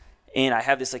 And I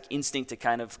have this like instinct to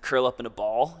kind of curl up in a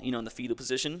ball, you know, in the fetal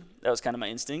position. That was kind of my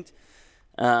instinct.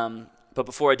 But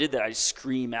before I did that, I just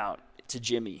scream out to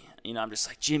Jimmy. You know, I'm just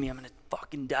like, Jimmy, I'm going to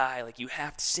fucking die. Like, you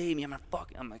have to save me.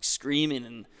 I'm like screaming.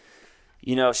 And,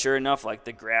 you know, sure enough, like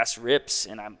the grass rips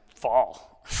and I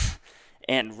fall.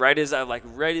 And right as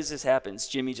this happens,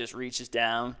 Jimmy just reaches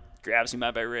down, grabs me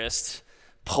by my wrist,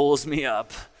 pulls me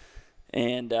up.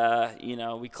 And, you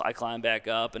know, I climb back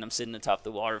up, and I'm sitting atop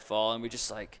the waterfall, and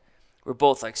we're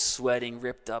both like sweating,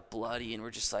 ripped up, bloody, and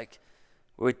we're just like,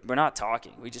 we're not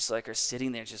talking. We just like are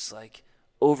sitting there just like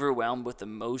overwhelmed with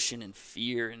emotion and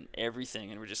fear and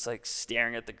everything. And we're just like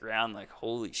staring at the ground like,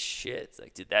 holy shit,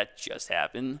 like, did that just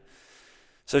happen?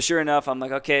 So sure enough, I'm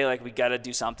like, okay, like, we got to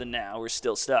do something now. We're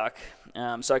still stuck.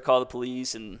 So I call the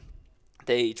police, and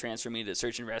they transfer me to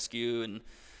search and rescue, and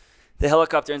the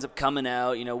helicopter ends up coming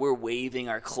out. You know, we're waving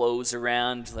our clothes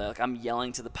around. Like, I'm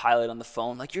yelling to the pilot on the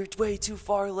phone, like, you're way too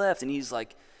far left. And he's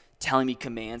like telling me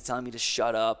commands, telling me to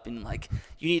shut up. And like,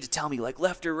 you need to tell me like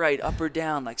left or right, up or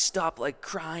down, like stop like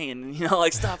crying, you know,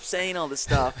 like stop saying all this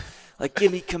stuff. Like,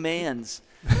 give me commands.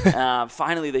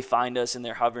 Finally, they find us, and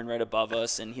they're hovering right above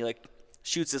us. And he like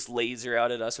shoots this laser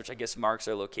out at us, which I guess marks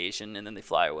our location. And then they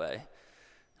fly away.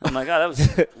 I'm like, oh, that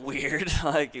was weird.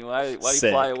 Like, why do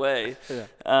you fly away?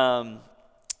 Yeah.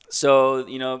 So,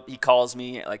 you know, he calls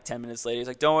me like 10 minutes later. He's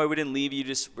like, don't worry, we didn't leave you.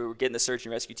 We were getting the search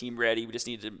and rescue team ready. We just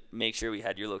needed to make sure we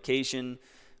had your location.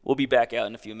 We'll be back out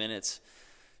in a few minutes.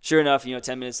 Sure enough, you know,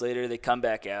 10 minutes later, they come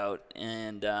back out,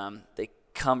 and they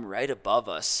come right above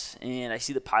us. And I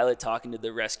see the pilot talking to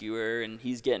the rescuer, and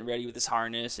he's getting ready with his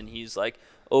harness, and he's like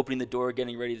opening the door,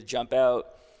 getting ready to jump out.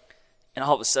 And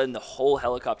all of a sudden, the whole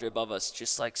helicopter above us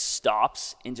just like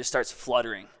stops and just starts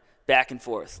fluttering back and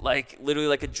forth, like literally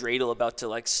like a dreidel about to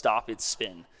like stop its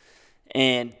spin.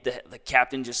 And the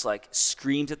captain just like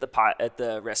screams at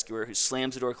the rescuer, who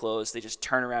slams the door closed. They just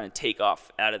turn around and take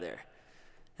off out of there.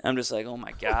 And I'm just like, oh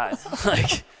my God,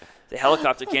 like the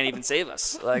helicopter can't even save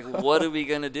us. Like, what are we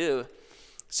gonna do?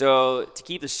 So to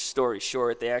keep the story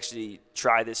short, they actually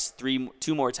try this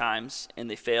two more times, and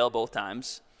they fail both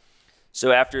times.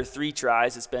 So after 3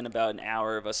 tries, it's been about an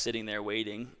hour of us sitting there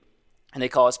waiting. And they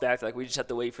call us back. They're like, we just have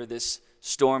to wait for this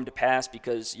storm to pass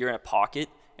because you're in a pocket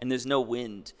and there's no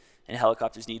wind, and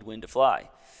helicopters need wind to fly.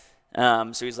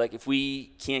 So he's like, if we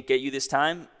can't get you this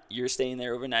time, you're staying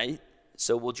there overnight.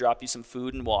 So we'll drop you some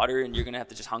food and water, and you're going to have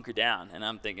to just hunker down. And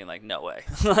I'm thinking, like, no way.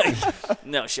 Like,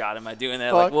 no shot am I doing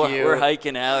that. Like, we're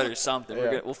hiking out or something.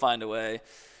 Yeah. We'll find a way.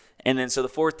 And then so the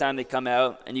 4th time they come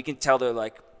out, and you can tell they're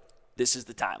like, this is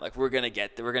the time. Like, we're gonna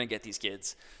get these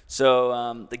kids.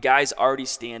 So the guy's already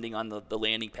standing on the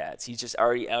landing pads. He's just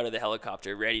already out of the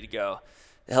helicopter, ready to go.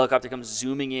 The helicopter comes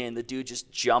zooming in. The dude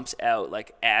just jumps out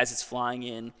like as it's flying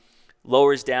in,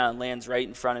 lowers down, lands right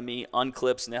in front of me,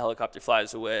 unclips, and the helicopter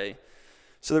flies away.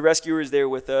 So the rescuer is there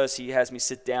with us. He has me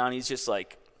sit down. He's just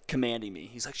like commanding me.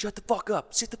 He's like, shut the fuck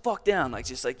up, sit the fuck down, like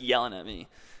just like yelling at me.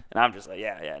 And I'm just like,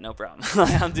 yeah, no problem.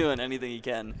 I'm doing anything he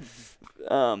can,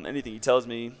 anything he tells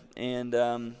me. And,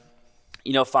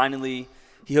 you know, finally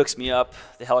he hooks me up.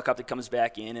 The helicopter comes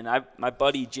back in, and my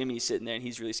buddy Jimmy's sitting there, and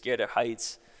he's really scared of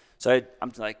heights. So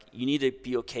I'm like, you need to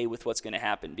be okay with what's going to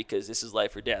happen because this is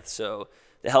life or death. So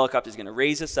the helicopter is going to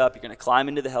raise us up. You're going to climb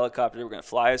into the helicopter. We're going to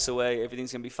fly us away.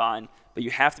 Everything's going to be fine. But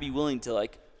you have to be willing to,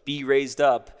 like, be raised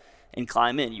up and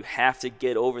climb in. You have to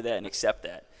get over that and accept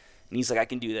that. And he's like, I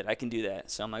can do that.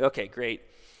 So I'm like, okay, great.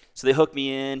 So they hook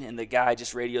me in, and the guy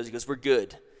just radios. He goes, we're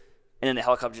good. And then the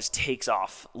helicopter just takes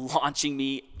off, launching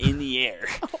me in the air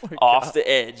off the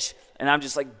edge. And I'm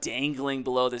just like dangling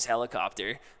below this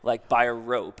helicopter, like by a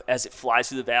rope as it flies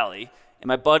through the valley. And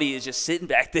my buddy is just sitting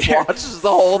back there. Watches the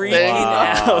whole freaking thing.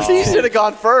 out. He should have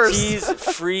gone first. He's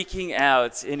freaking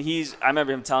out. And I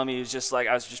remember him telling me, he was just like,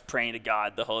 I was just praying to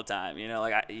God the whole time. You know,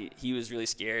 like he was really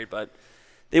scared. But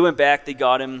they went back, they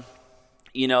got him.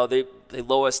 You know, they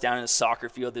lower us down in a soccer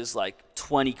field. There's like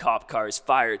 20 cop cars,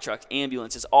 fire trucks,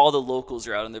 ambulances. All the locals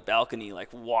are out on their balcony, like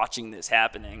watching this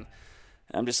happening.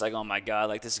 And I'm just like, oh my God,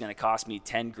 like this is going to cost me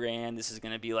 $10,000. This is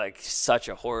going to be like such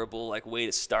a horrible like way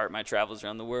to start my travels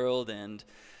around the world. And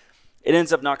it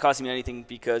ends up not costing me anything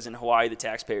because in Hawaii, the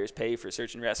taxpayers pay for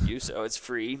search and rescue. So it's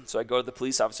free. So I go to the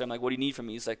police officer. I'm like, what do you need from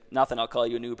me? He's like, nothing. I'll call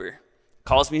you an Uber.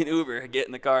 Calls me an Uber. I get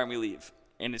in the car and we leave.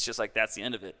 And it's just like, that's the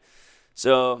end of it.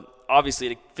 So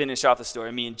obviously to finish off the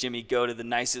story, me and Jimmy go to the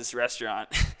nicest restaurant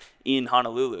in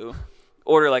Honolulu.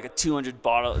 Order like a $200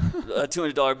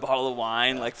 bottle of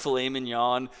wine, like filet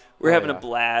mignon. We're having a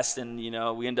blast, and you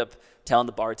know we end up telling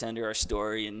the bartender our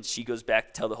story, and she goes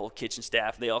back to tell the whole kitchen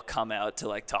staff. They all come out to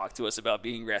like talk to us about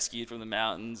being rescued from the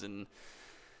mountains, and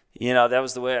you know that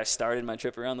was the way I started my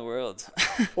trip around the world.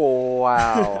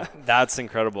 Wow, That's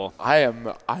incredible. I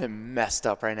am messed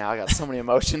up right now. I got so many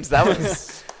emotions. That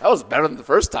was better than the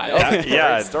first time.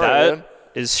 Yeah, story, that man.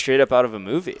 is straight up out of a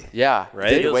movie. Yeah,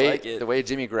 Right? The way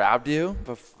Jimmy grabbed you,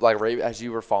 like right as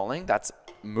you were falling, that's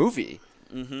movie.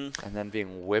 Mm-hmm. And then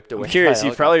being whipped away. I'm curious. by a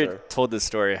You've probably helicopter. told this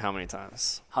story how many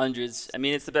times? Hundreds. I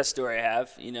mean, it's the best story I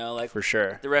have. You know, like For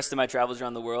sure. the rest of my travels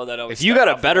around the world, I'd always. If you start got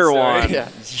a off with better story. one,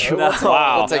 Yeah.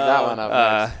 wow. We'll take that one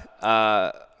up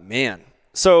next. Man.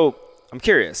 So I'm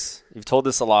curious. You've told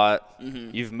this a lot.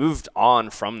 Mm-hmm. You've moved on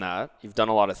from that. You've done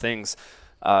a lot of things.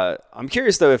 I'm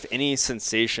curious, though, if any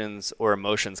sensations or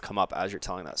emotions come up as you're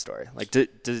telling that story. Like,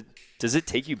 does it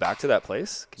take you back to that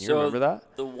place? Can you remember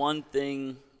that? The one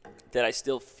thing that I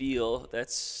still feel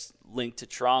that's linked to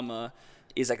trauma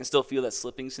is I can still feel that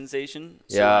slipping sensation.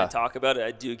 So when I talk about it,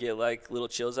 I do get like little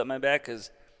chills up my back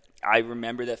because I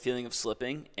remember that feeling of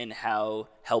slipping and how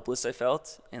helpless I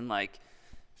felt and like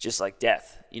just like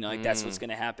death. You know, like that's what's going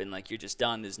to happen. Like you're just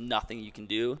done. There's nothing you can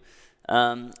do.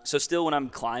 So still when I'm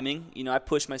climbing, you know, I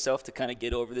push myself to kind of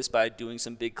get over this by doing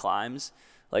some big climbs,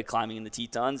 like climbing in the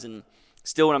Tetons. And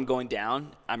still when I'm going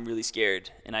down, I'm really scared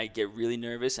and I get really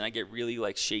nervous and I get really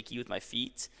like shaky with my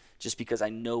feet just because I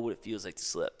know what it feels like to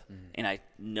slip and I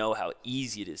know how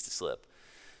easy it is to slip.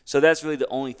 So that's really the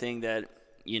only thing that,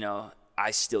 you know,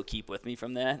 I still keep with me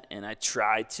from that. And I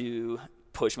try to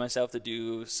push myself to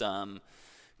do some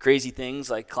crazy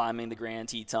things like climbing the Grand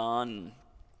Teton and,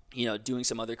 you know, doing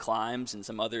some other climbs and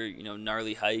some other, you know,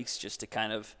 gnarly hikes just to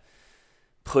kind of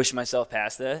push myself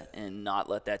past that and not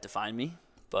let that define me.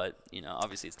 But, you know,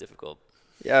 obviously it's difficult.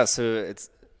 Yeah, so it's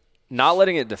not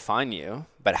letting it define you,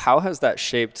 but how has that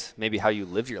shaped maybe how you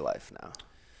live your life now?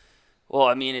 Well,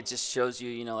 I mean, it just shows you,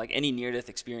 you know, like any near-death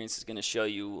experience is going to show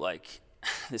you like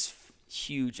this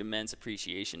huge, immense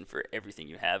appreciation for everything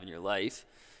you have in your life.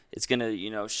 It's going to, you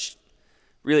know,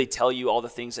 really tell you all the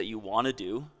things that you want to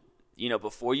do, you know,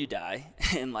 before you die.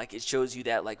 And like it shows you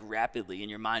that like rapidly in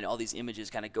your mind, all these images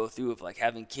kind of go through of like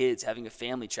having kids, having a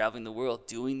family, traveling the world,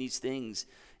 doing these things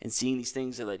and seeing these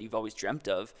things that you've always dreamt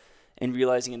of and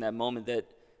realizing in that moment that,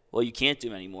 well, you can't do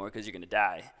them anymore because you're going to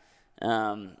die.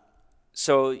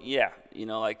 So yeah, you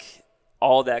know, like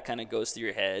all that kind of goes through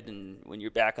your head. And when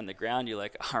you're back on the ground, you're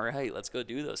like, all right, let's go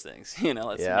do those things. You know,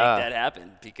 let's make that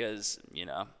happen because, you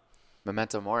know.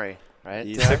 Memento mori, right?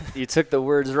 You took the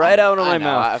words right out of my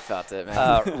mouth. I felt it,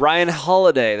 man. Ryan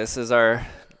Holiday, this is our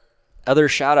other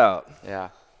shout out. Yeah.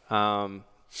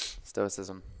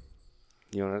 Stoicism.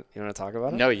 You want to talk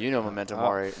about it? No, you know memento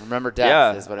mori. Remember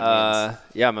death is what it means.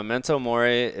 Yeah, memento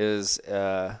mori is,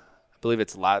 I believe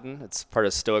it's Latin. It's part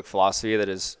of Stoic philosophy that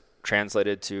is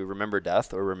translated to remember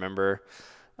death or remember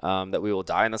that we will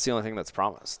die, and that's the only thing that's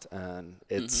promised. And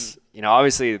it's, you know,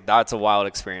 obviously that's a wild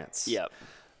experience. Yep.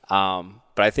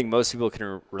 But I think most people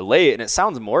can relate, and it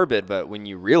sounds morbid, but when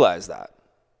you realize that,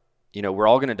 you know, we're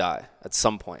all going to die at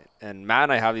some point. And Matt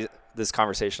and I have this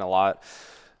conversation a lot,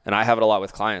 and I have it a lot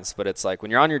with clients, but it's like when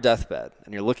you're on your deathbed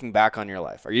and you're looking back on your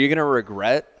life, are you going to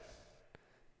regret,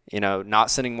 you know,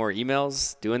 not sending more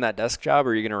emails, doing that desk job,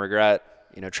 or are you going to regret,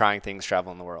 you know, trying things,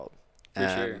 traveling the world? For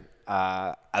sure.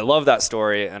 I love that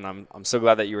story, and I'm so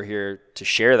glad that you were here to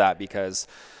share that because,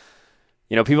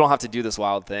 you know, people don't have to do this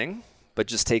wild thing, but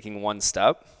just taking one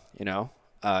step, you know,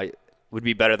 would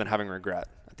be better than having regret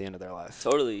at the end of their life.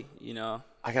 Totally, you know.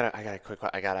 I gotta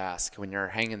ask. When you're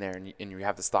hanging there and you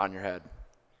have this thought in your head,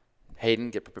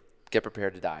 Hayden, get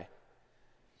prepared to die.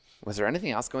 Was there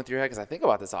anything else going through your head? Because I think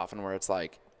about this often, where it's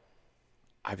like,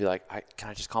 I'd be like, can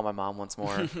I just call my mom once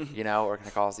more, you know, or can I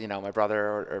call, you know, my brother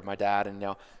or my dad, and you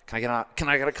know, can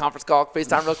I get a conference call,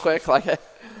 FaceTime real quick, like,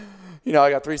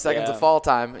 I got 3 seconds Yeah. of fall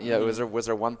time. Was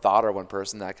there one thought or one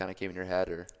person that kind of came in your head,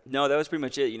 or? No, that was pretty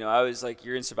much it. I was like,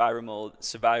 you're in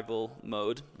survival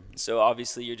mode. So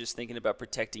obviously you're just thinking about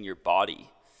protecting your body.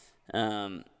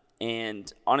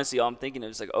 And honestly, all I'm thinking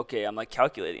is like, okay, I'm like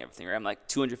calculating everything, right? I'm like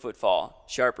 200-foot fall,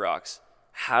 sharp rocks.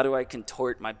 How do I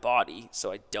contort my body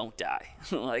so I don't die?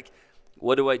 Like,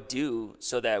 what do I do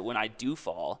so that when I do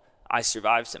fall, I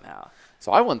survive somehow?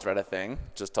 So I once read a thing,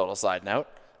 just total side note,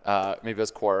 maybe it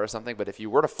was Quora or something, but if you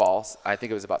were to fall, I think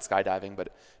it was about skydiving, but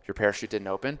if your parachute didn't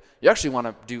open, you actually want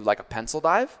to do like a pencil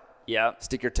dive, Yeah.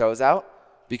 stick your toes out,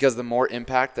 because the more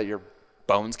impact that your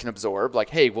bones can absorb, like,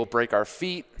 hey, we'll break our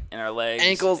feet, And our legs.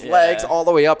 ankles, Yeah. legs, all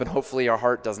the way up, and hopefully our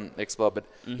heart doesn't explode. But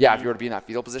yeah, if you were to be in that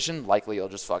fetal position, likely you'll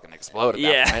just fucking explode at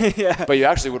that point. Yeah. But you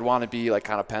actually would want to be like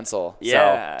kind of pencil.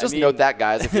 Yeah, So just I mean- note that,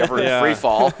 guys. If you ever in free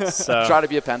fall, So- try to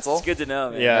be a pencil. It's good to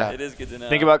know, man. Yeah. It is good to know.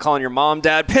 Think about calling your mom,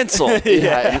 dad, pencil.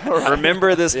 Yeah, you're right.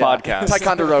 Remember this podcast.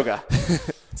 Ticonderoga.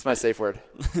 It's my safe word.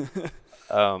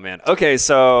 Oh, man. Okay,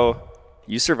 so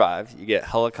you survive. You get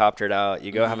helicoptered out.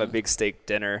 You go have a big steak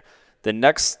dinner. The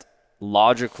next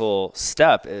logical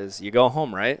step is you go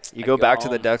home, right? You go go back to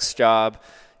the home. desk job.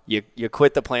 You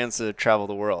quit the plans to travel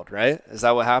the world, right? Is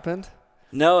that what happened?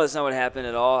 No, that's not what happened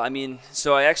at all. I mean,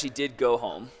 so I actually did go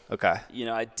home. Okay.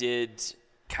 I did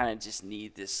kind of just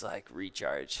need this like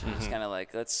recharge. It's kind of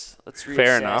like let's reassess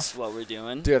Fair enough. what we're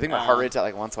doing. Dude, I think my heart rate's at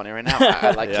like 120 right now.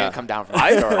 I like Yeah. can't come down from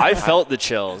that. I felt the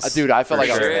chills. Dude, I felt for like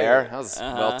I was sure. there. That was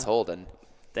well told. And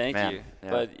Thank Man, you. yeah.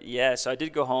 But yeah, so I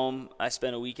did go home. I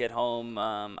spent a week at home.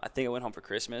 I think I went home for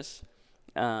Christmas.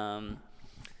 And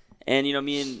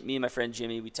me and my friend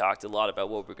Jimmy, we talked a lot about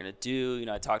what we're gonna do.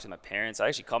 I talked to my parents. I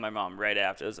actually called my mom right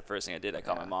after. That was the first thing I did. I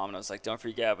called my mom and I was like, "Don't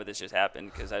freak out, but this just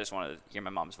happened," because I just wanted to hear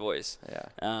my mom's voice. Yeah.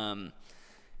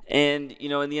 And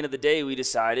in the end of the day, we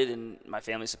decided, and my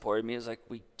family supported me. It was like,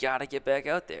 we gotta get back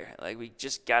out there. Like, we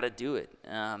just gotta do it.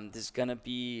 There's gonna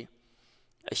be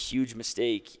a huge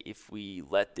mistake if we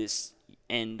let this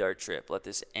end our trip, let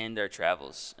this end our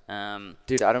travels.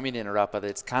 Dude, I don't mean to interrupt, but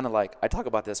it's kind of like I talk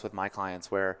about this with my clients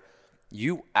where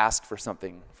you ask for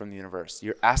something from the universe.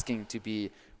 You're asking to be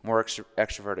more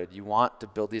extroverted. You want to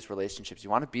build these relationships.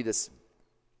 You want to be this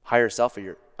higher self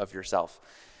of yourself.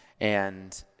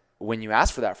 And when you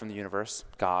ask for that from the universe,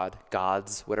 God,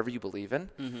 gods, whatever you believe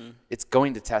in, it's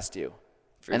going to test you.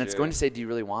 And it's sure. going to say, do you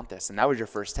really want this? And that was your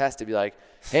first test to be like,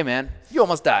 hey, man, you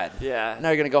almost died. Yeah. Now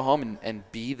you're going to go home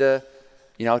and be the,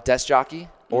 desk jockey?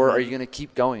 Or are you going to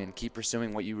keep going and keep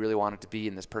pursuing what you really wanted to be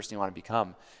and this person you want to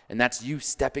become? And that's you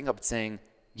stepping up and saying,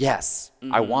 yes,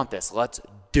 I want this. Let's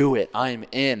do it. I'm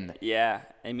in. Yeah,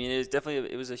 I mean,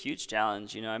 it was a huge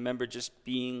challenge. I remember just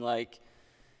being like,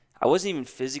 I wasn't even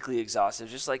physically exhausted. I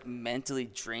was just like mentally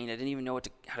drained. I didn't even know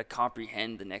how to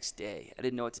comprehend the next day. I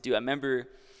didn't know what to do. I remember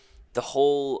the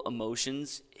whole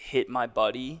emotions hit my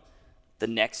buddy the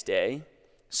next day.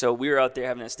 So we were out there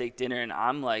having a steak dinner, and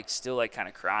I'm like still like kind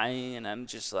of crying, and I'm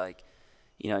just like,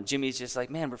 Jimmy's just like,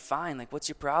 man, we're fine. Like, what's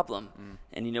your problem?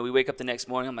 And we wake up the next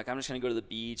morning. I'm like, I'm just gonna go to the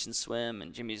beach and swim.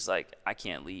 And Jimmy's like, I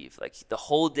can't leave. Like the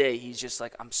whole day, he's just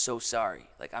like, I'm so sorry.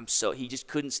 Like he just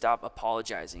couldn't stop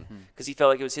apologizing because he felt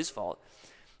like it was his fault.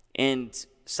 And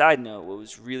side note, what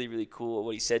was really, really cool,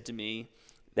 what he said to me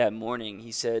that morning,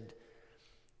 he said,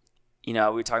 we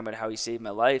were talking about how he saved my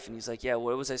life, and he's like, yeah,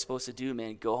 what was I supposed to do,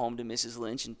 man? Go home to Mrs.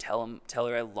 Lynch and tell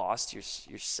her I lost your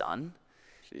son?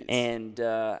 Jeez. And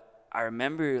I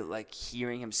remember like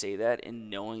hearing him say that and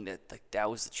knowing that like that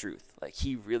was the truth. Like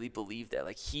he really believed that.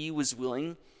 Like he was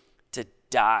willing to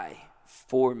die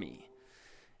for me.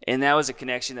 And that was a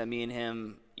connection that me and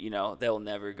him, they'll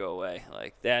never go away.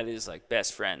 Like that is like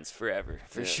best friends forever,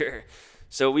 for sure.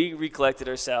 So we recollected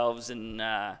ourselves and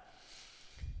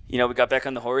we got back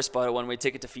on the horse, bought a one-way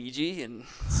ticket to Fiji, and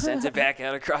sent it back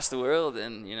out across the world,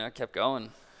 and kept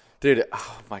going. Dude,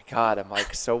 oh my God, I'm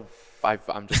like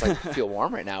I'm just like feel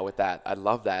warm right now with that. I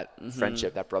love that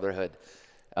friendship, that brotherhood.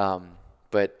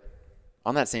 But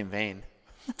on that same vein,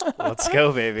 Let's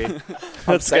go, baby.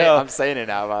 Let's go. I'm saying it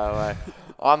now, by the way.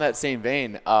 On that same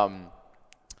vein,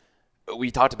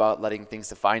 we talked about letting things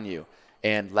define you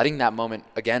and letting that moment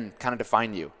again kind of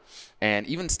define you. And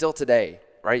even still today,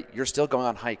 right? You're still going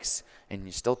on hikes and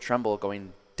you still tremble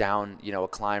going down, a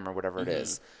climb or whatever it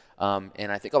is.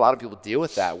 And I think a lot of people deal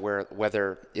with that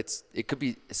whether it could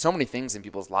be so many things in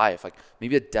people's life, like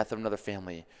maybe a death of another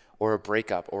family or a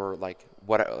breakup or like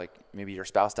maybe your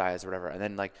spouse dies or whatever. And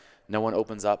then like no one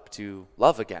opens up to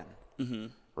love again,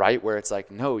 right? Where it's like,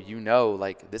 no,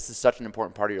 like this is such an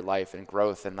important part of your life and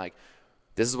growth. And like,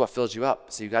 this is what fills you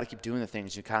up. So you got to keep doing the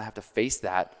things. You kind of have to face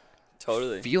that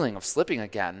Totally. feeling of slipping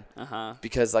again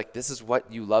because like this is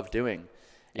what you love doing.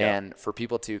 Yeah. And for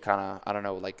people to kind of, I don't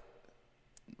know, like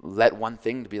let one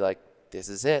thing to be like, this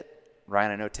is it.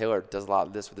 Ryan, I know Taylor does a lot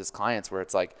of this with his clients where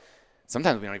it's like,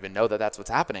 sometimes we don't even know that that's what's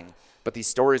happening. But these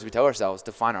stories we tell ourselves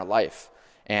define our life.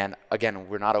 And again,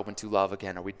 we're not open to love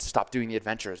again, or we stop doing the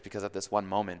adventures because of this one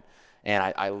moment.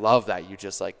 And I love that you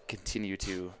just like continue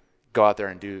to go out there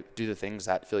and do the things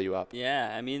that fill you up.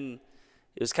 Yeah, I mean,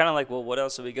 it was kind of like, well, what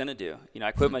else are we going to do? You know,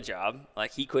 I quit my job.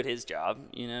 Like, he quit his job,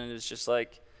 you know, and it's just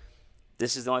like,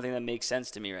 this is the only thing that makes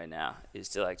sense to me right now is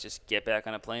to, like, just get back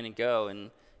on a plane and go.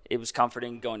 And it was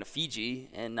comforting going to Fiji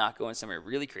and not going somewhere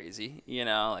really crazy, you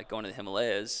know, like going to the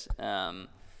Himalayas,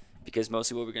 because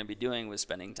mostly what we're going to be doing was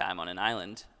spending time on an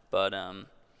island. But,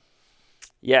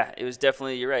 yeah, it was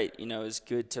definitely, you're right. You know, it was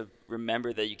good to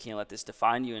remember that you can't let this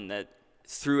define you, and that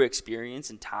through experience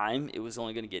and time, it was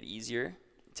only going to get easier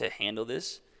to handle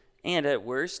this. And at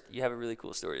worst, you have a really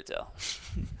cool story to tell.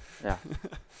 Yeah.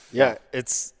 Yeah,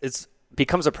 it's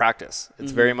becomes a practice.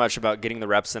 It's very much about getting the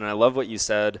reps in. And I love what you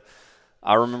said.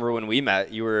 I remember when we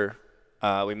met, we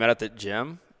met at the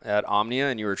gym at Omnia,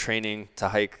 and you were training to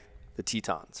hike the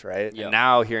Tetons, right? Yep. And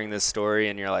now hearing this story,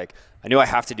 and you're like, I knew I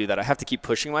have to do that. I have to keep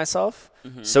pushing myself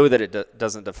so that it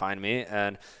doesn't define me.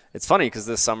 And it's funny because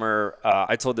this summer,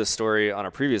 I told this story on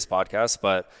a previous podcast,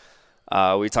 but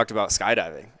we talked about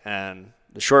skydiving. And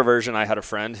the short version, I had a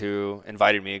friend who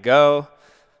invited me to go.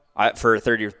 For her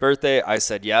 30th birthday, I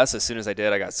said yes. As soon as I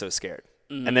did, I got so scared.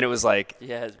 And then it was like,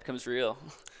 Yeah, it becomes real.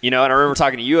 you know, and I remember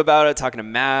talking to you about it, talking to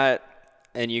Matt,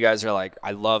 and you guys are like,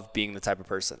 I love being the type of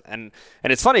person. And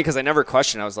it's funny because I never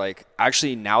questioned. I was like,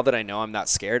 actually, now that I know I'm not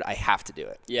scared, I have to do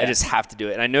it. Yeah. I just have to do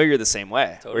it. And I know you're the same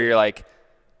way, Totally. where you're like,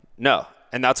 no.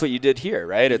 And that's what you did here,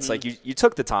 right? It's like you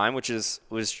took the time, which is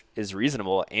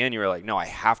reasonable, and you were like, no, I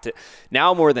have to.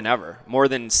 Now more than ever, more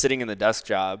than sitting in the desk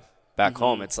job back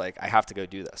home, it's like, I have to go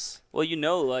do this. Well, you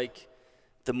know, like,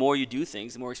 the more you do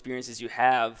things, the more experiences you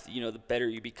have, you know, the better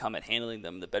you become at handling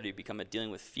them, the better you become at dealing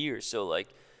with fear. So, like,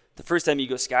 the first time you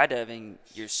go skydiving,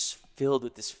 you're filled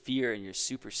with this fear and you're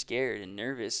super scared and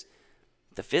nervous.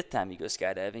 The fifth time you go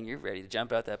skydiving, you're ready to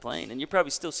jump out that plane, and you're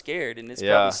probably still scared, and it's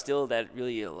probably still that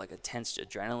really like a tense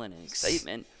adrenaline and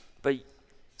excitement, but you're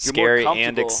Scary more and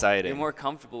comfortable. exciting. You're more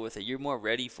comfortable with it. You're more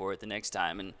ready for it the next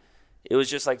time, and it was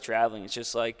just like traveling. It's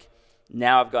just like,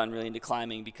 now I've gotten really into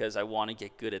climbing because I want to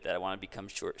get good at that. I want to become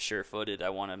sure-footed.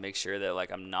 I want to make sure that,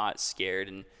 like, I'm not scared.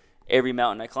 And every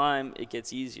mountain I climb, it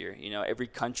gets easier. You know, every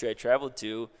country I traveled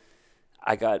to,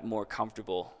 I got more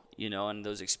comfortable, you know, and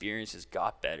those experiences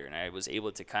got better. And I was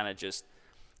able to kind of just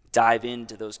dive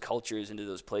into those cultures, into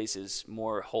those places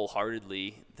more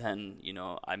wholeheartedly than, you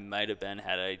know, I might have been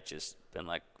had I just been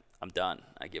like, I'm done.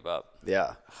 I give up.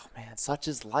 Yeah. Oh, man, such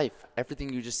is life.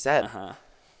 Everything you just said.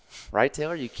 Right,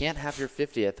 Taylor? You can't have your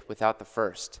 50th without the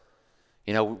first.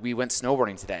 You know, we went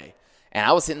snowboarding today, and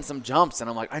I was hitting some jumps, and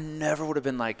I'm like, I never would have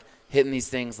been, like, hitting these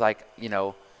things, like, you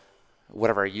know,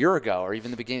 whatever, a year ago or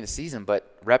even the beginning of the season.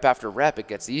 But rep after rep, it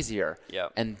gets easier.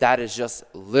 Yep. And that is just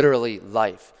literally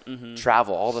life.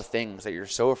 Travel, all the things that you're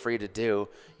so afraid to do.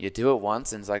 You do it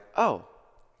once, and it's like, oh,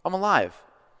 I'm alive.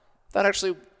 That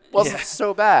actually wasn't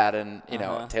so bad. And, you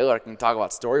know, Taylor can talk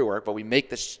about story work, but we make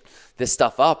this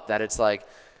stuff up that it's like,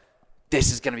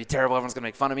 this is going to be terrible. Everyone's going to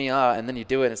make fun of me. And then you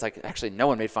do it, and it's like, actually, no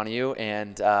one made fun of you.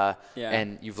 And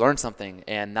and you've learned something.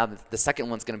 And now the second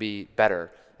one's going to be better.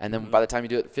 And then by the time you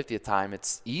do it the 50th time,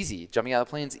 it's easy. Jumping out of the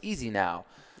plane's easy now.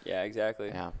 Yeah, exactly.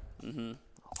 Yeah. I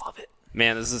love it.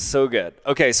 Man, this is so good.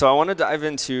 Okay, so I want to dive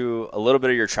into a little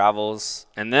bit of your travels,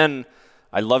 and then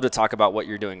I'd love to talk about what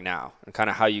you're doing now and kind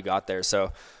of how you got there.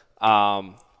 So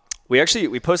we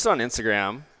posted on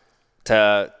Instagram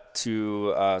to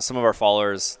some of our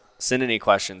followers, send any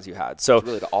questions you had. So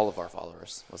Really to all of our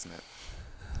followers, wasn't it?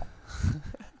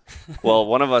 well,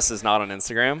 one of us is not on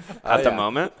Instagram at the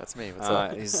moment. That's me. What's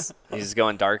up? He's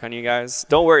going dark on you guys.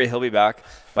 Don't worry, he'll be back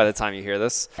by the time you hear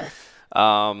this.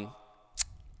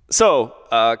 So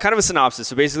kind of a synopsis.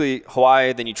 So basically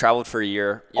Hawaii, then you traveled for a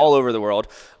year all over the world.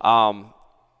 What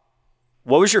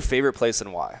was your favorite place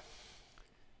and why?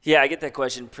 Yeah, I get that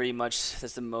question pretty much.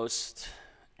 That's the most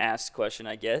asked question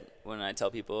I get when I tell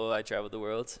people I traveled the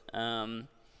world. I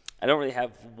don't really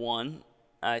have one.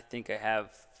 I think I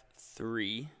have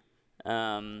three.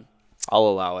 I'll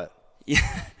allow it.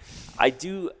 Yeah, I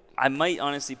do. I might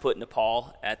honestly put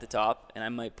Nepal at the top, and I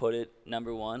might put it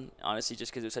number one, honestly,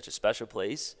 just because it was such a special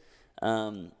place.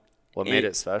 What made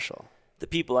it special? The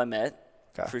people I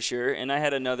met, for sure. And I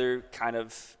had another kind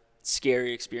of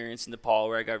scary experience in Nepal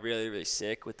where I got really, really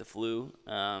sick with the flu.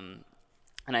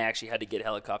 And I actually had to get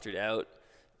helicoptered out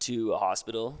to a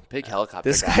hospital. Big helicopter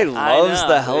This guy. guy loves the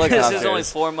This helicopters. is only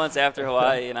 4 months after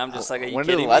Hawaii, and I'm just like, are you When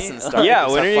do kidding the lessons me? start? Yeah,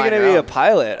 Start when are you flying going to be a around.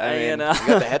 pilot? I mean, You know? You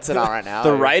got the headset on right now.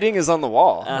 the writing is on the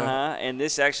wall. And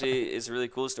this actually is a really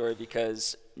cool story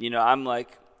because, you know,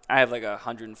 I have like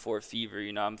 104 fever,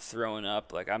 you know, I'm throwing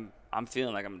up, like I'm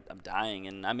feeling like I'm dying,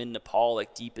 and I'm in Nepal,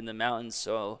 like deep in the mountains.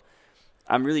 So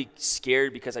I'm really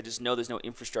scared because I just know there's no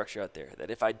infrastructure out there, that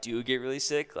if I do get really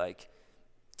sick, like,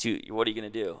 what are you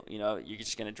going to do? You know, you're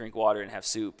just going to drink water and have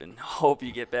soup and hope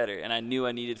you get better. And I knew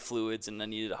I needed fluids and I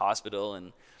needed a hospital.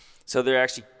 And so they're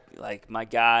actually, like, my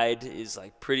guide is,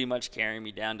 like, pretty much carrying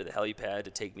me down to the helipad to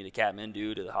take me to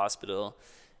Kathmandu, to the hospital.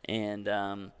 And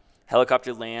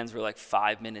helicopter lands, we're, like,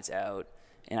 5 minutes out.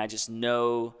 And I just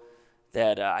know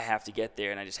that I have to get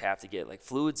there, and I just have to get, like,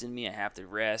 fluids in me. I have to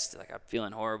rest. Like, I'm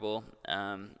feeling horrible.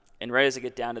 And right as I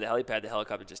get down to the helipad, the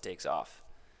helicopter just takes off.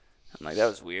 I'm like, that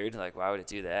was weird. Like, why would it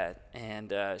do that?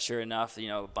 And sure enough, you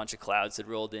know, a bunch of clouds had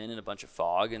rolled in and a bunch of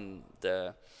fog. And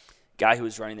the guy who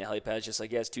was running the helipad is just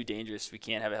like, yeah, it's too dangerous. We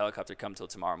can't have a helicopter come till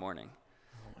tomorrow morning.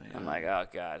 I'm like, oh,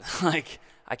 God. Like,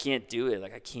 I can't do it.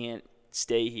 Like, I can't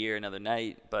stay here another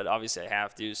night. But obviously I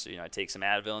have to. So, you know, I take some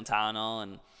Advil and Tylenol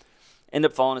and end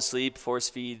up falling asleep, force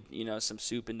feed, you know, some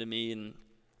soup into me. And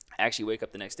I actually wake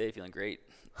up the next day feeling great.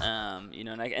 You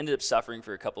know, and I ended up suffering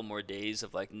for a couple more days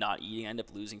of, like, not eating. I ended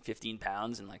up losing 15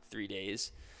 pounds in, like, 3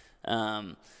 days.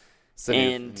 So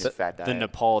and new fat diet. The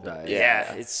Nepal diet.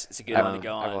 yeah, it's a good one to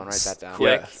go on. Everyone write that down.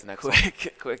 Quick, That's the next one.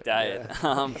 quick diet.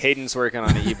 Hayden's working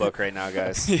on an ebook right now,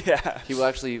 guys. Yeah, He will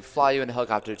actually fly you in a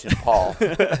helicopter to Nepal,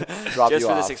 drop just you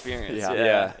for off. this experience. Yeah.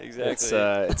 Yeah, exactly.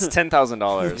 It's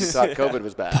 $10,000. You thought COVID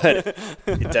was bad.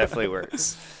 But it definitely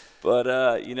works.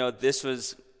 But you know, this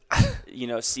was, you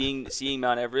know, seeing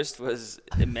Mount Everest was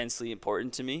immensely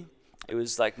important to me. It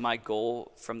was like my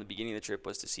goal from the beginning of the trip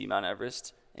was to see Mount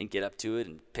Everest and get up to it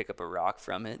and pick up a rock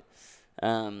from it.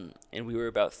 And we were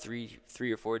about three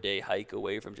or 4 day hike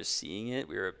away from just seeing it.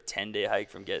 We were a 10-day hike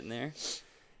from getting there.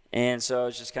 And so I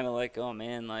was just kind of like, oh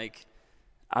man, like,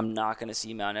 I'm not going to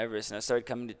see Mount Everest. And I started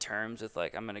coming to terms with,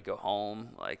 like, I'm going to go home.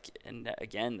 Like, and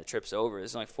again, the trip's over.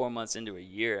 It's only 4 months into a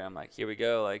year. I'm like, here we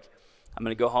go. Like, I'm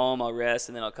going to go home, I'll rest,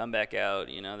 and then I'll come back out.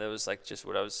 You know, that was, like, just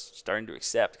what I was starting to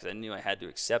accept because I knew I had to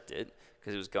accept it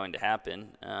because it was going to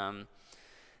happen.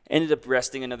 Ended up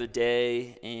resting another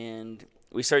day, and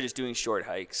we started just doing short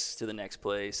hikes to the next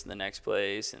place and the next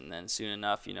place. And then soon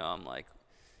enough, you know, I'm, like,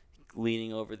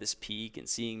 leaning over this peak and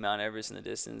seeing Mount Everest in the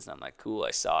distance, and I'm like, cool,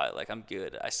 I saw it. Like, I'm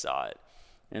good. I saw it.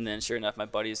 And then sure enough, my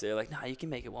buddies, they're like, nah, you can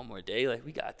make it one more day. Like,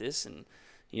 we got this. And,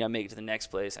 you know, I make it to the next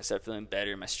place. I start feeling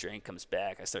better. My strength comes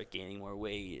back. I start gaining more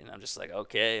weight. And I'm just like,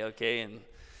 okay. And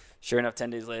sure enough,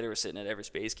 10 days later, we're sitting at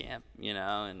Everest Base Camp, you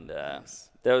know. And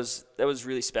that was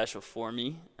really special for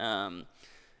me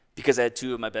because I had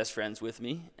two of my best friends with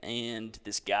me. And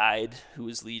this guide who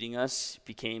was leading us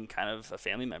became kind of a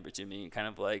family member to me, kind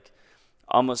of like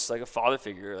almost like a father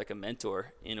figure, like a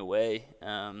mentor in a way.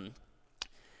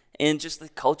 And just the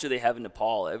culture they have in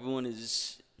Nepal, everyone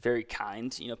is very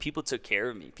kind. You know, people took care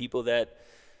of me, people that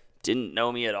didn't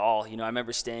know me at all. You know, I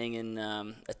remember staying in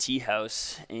a tea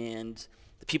house, and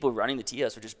the people running the tea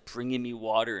house were just bringing me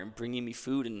water and bringing me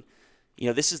food. And, you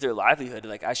know, this is their livelihood.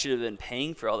 Like, I should have been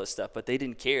paying for all this stuff, but they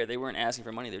didn't care. They weren't asking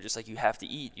for money. They're just like, you have to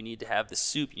eat. You need to have this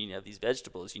soup. You need to have these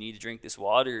vegetables. You need to drink this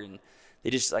water. And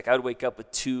they just, like, I would wake up with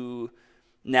 2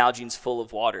 Nalgene's full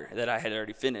of water that I had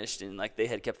already finished, and, like, they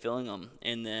had kept filling them.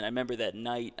 And then I remember that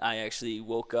night I actually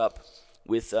woke up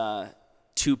with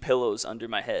 2 pillows under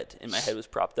my head, and my head was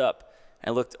propped up.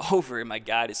 And I looked over, and my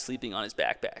guide is sleeping on his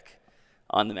backpack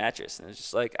on the mattress. And it was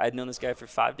just like, I'd known this guy for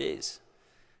 5 days.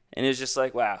 And it was just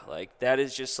like, wow, like, that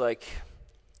is just, like,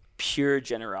 pure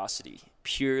generosity,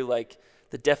 pure, like,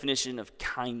 the definition of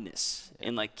kindness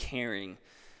and, like, caring.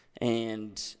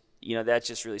 And, you know, that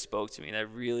just really spoke to me. That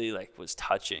really, like, was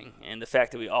touching. And the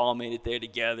fact that we all made it there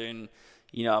together, and,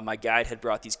 you know, my guide had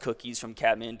brought these cookies from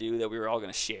Kathmandu that we were all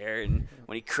going to share. And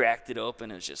when he cracked it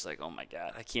open, it was just like, oh, my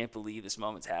God, I can't believe this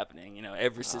moment's happening. You know,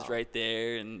 Everest is right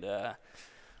there. And,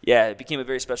 yeah, it became a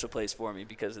very special place for me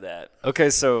because of that.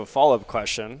 Okay, so follow-up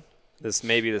question. This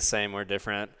may be the same or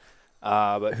different,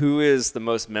 but who is the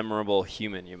most memorable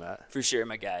human you met? For sure,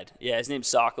 my guide. Yeah, his name's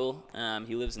Sakal.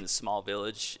 He lives in a small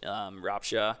village,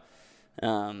 Rapsha.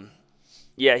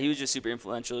 Yeah, he was just super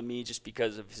influential to me just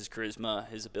because of his charisma,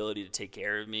 his ability to take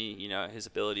care of me, you know, his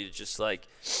ability to just, like,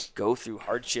 go through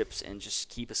hardships and just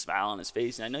keep a smile on his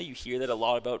face. And I know you hear that a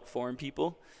lot about foreign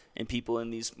people and people in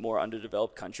these more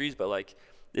underdeveloped countries, but, like,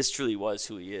 this truly was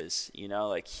who he is, you know?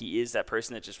 Like, he is that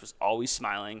person that just was always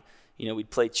smiling. You know, we'd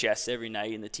play chess every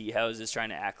night in the tea houses trying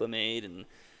to acclimate, and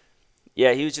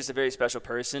Yeah, he was just a very special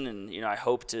person, and I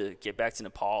hope to get back to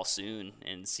Nepal soon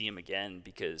and see him again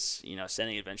because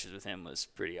sending adventures with him was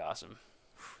pretty awesome.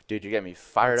 Dude, you get me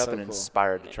fired That's up so and cool.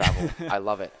 inspired to travel. I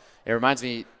love it. It reminds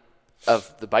me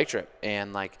of the bike trip,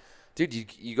 and like, dude,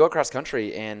 you go across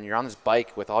country and you're on this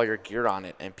bike with all your gear on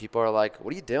it, and people are like,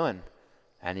 "What are you doing?"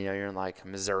 And you're in like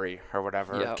Missouri or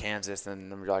whatever, Yep. Kansas,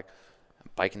 and you're like, "I'm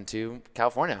biking to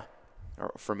California,"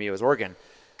 or for me it was Oregon,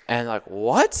 and they're like,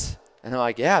 "What?" And they're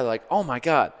like, "Yeah." They're like, "Oh my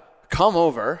God, come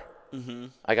over." Mm-hmm.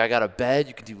 Like, I got a bed,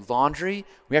 you can do laundry.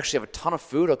 We actually have a ton of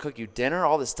food. I'll cook you dinner,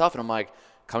 all this stuff. And I'm like,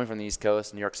 coming from the East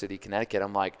Coast, New York City, Connecticut,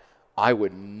 I'm like, I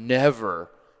would never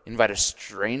invite a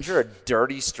stranger, a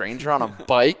dirty stranger on a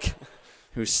bike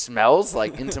who smells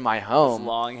like into my home. With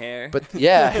long hair. But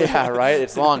yeah, right.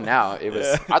 It's long now. It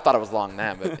was. I thought it was long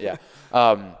then, but yeah.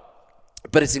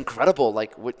 But it's incredible.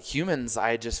 Like what humans,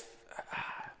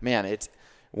 man, it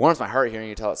warms my heart hearing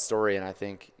you tell that story. And I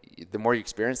think the more you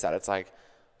experience that, it's like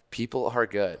people are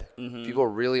good. Mm-hmm. People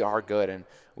really are good. And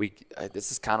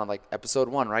this is kind of like episode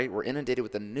 1, right? We're inundated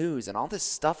with the news and all this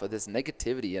stuff of this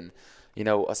negativity. And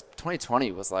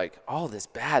 2020 was like all this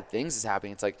bad things is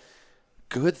happening. It's like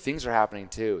good things are happening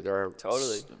too. There are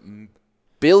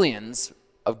billions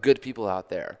of good people out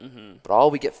there, but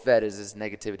all we get fed is this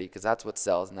negativity because that's what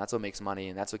sells and that's what makes money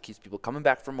and that's what keeps people coming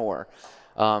back for more.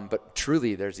 But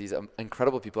truly, there's these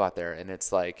incredible people out there, and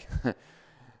it's like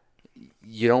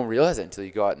you don't realize it until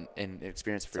you go out and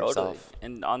experience it for yourself.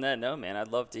 And on that note, man, I'd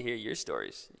love to hear your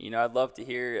stories. I'd love to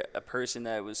hear a person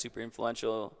that was super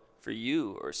influential for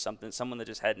you or someone that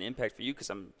just had an impact for you because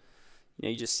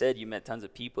you just said you met tons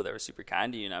of people that were super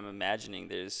kind to you, and I'm imagining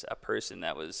there's a person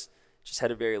that was just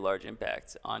had a very large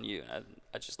impact on you, and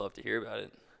I'd just love to hear about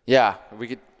it. Yeah,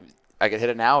 I could hit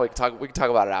it now. We can talk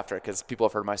about it after because people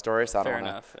have heard my story, so I don't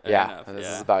want to. Yeah, this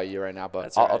is about you right now,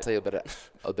 but I'll tell you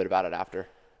a bit about it after.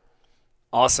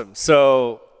 Awesome.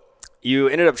 So you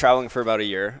ended up traveling for about a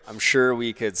year. I'm sure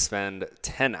we could spend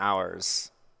 10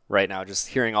 hours right now just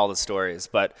hearing all the stories,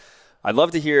 but I'd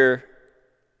love to hear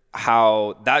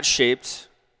how that shaped,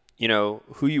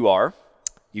 who you are.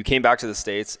 You came back to the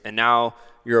States, and now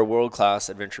you're a world-class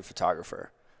adventure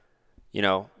photographer.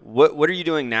 What are you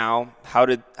doing now? How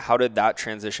did that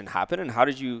transition happen, and how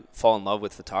did you fall in love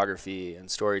with photography and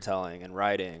storytelling and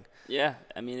writing? Yeah,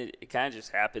 I mean, it kind of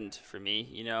just happened for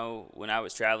me. When I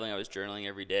was traveling, I was journaling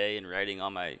every day and writing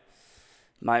all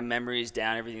my memories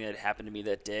down, everything that happened to me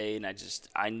that day. And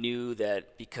I knew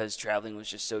that because traveling was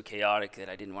just so chaotic that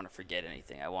I didn't want to forget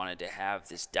anything. I wanted to have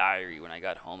this diary when I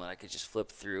got home that I could just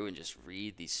flip through and just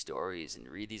read these stories and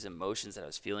read these emotions that I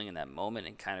was feeling in that moment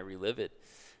and kind of relive it.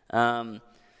 And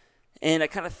I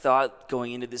kind of thought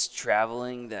going into this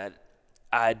traveling that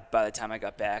by the time I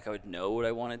got back, I would know what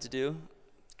I wanted to do.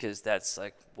 Because that's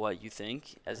like what you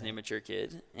think as an immature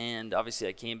kid. And obviously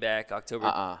I came back October.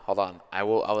 Hold on. I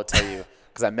will tell you,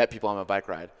 because I met people on my bike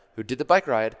ride who did the bike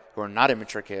ride who are not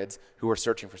immature kids who were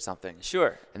searching for something.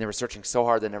 Sure. And they were searching so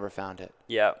hard they never found it.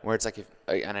 Yeah. Where it's like,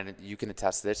 and you can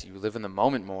attest to this, you live in the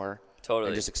moment more. Totally.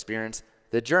 And just experience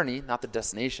the journey, not the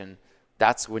destination.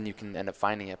 That's when you can end up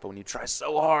finding it. But when you try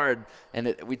so hard,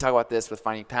 and we talk about this with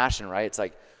finding passion, right? It's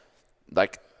like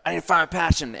I need to find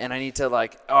passion, and I need to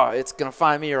it's going to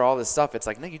find me or all this stuff. It's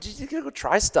like, no, you got to go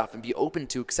try stuff and be open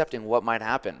to accepting what might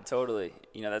happen. Totally.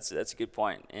 That's a good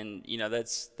point. And,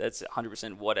 that's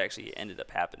 100% what actually ended up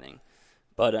happening.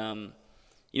 But, when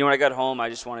I got home, I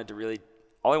just wanted to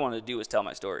all I wanted to do was tell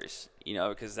my stories,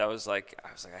 because I was like,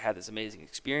 I had this amazing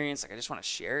experience. Like, I just want to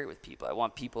share it with people. I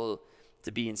want people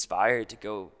to be inspired to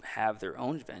go have their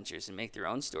own adventures and make their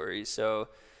own stories. So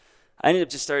I ended up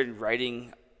just started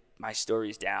writing my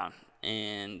stories down,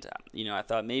 and I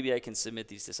thought maybe I can submit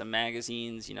these to some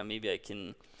magazines. Maybe I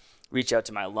can reach out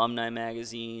to my alumni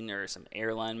magazine or some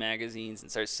airline magazines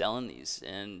and start selling these,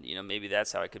 and maybe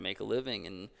that's how I could make a living.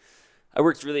 And I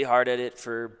worked really hard at it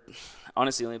for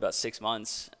honestly only about 6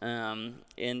 months,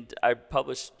 and I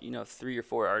published 3 or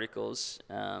 4 articles,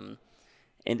 and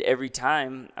every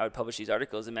time I would publish these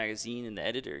articles, the magazine and the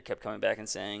editor kept coming back and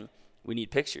saying, we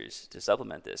need pictures to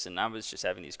supplement this. And I was just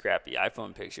having these crappy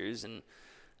iPhone pictures. And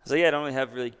I was like, I don't really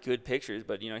have really good pictures,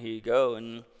 but, here you go.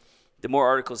 And the more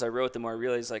articles I wrote, the more I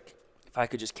realized, if I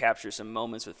could just capture some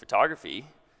moments with photography,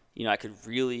 I could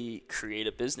really create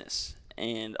a business.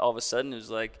 And all of a sudden, it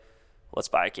was like, let's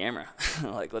buy a camera.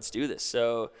 Let's do this.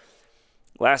 So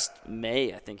last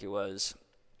May, I think it was,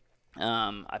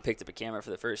 I picked up a camera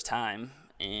for the first time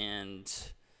and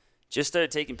just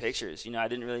started taking pictures. I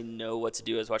didn't really know what to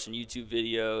do. I was watching YouTube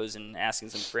videos and asking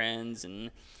some friends, and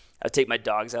I would take my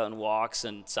dogs out on walks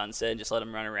and sunset and just let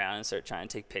them run around and start trying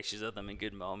to take pictures of them in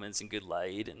good moments and good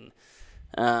light. And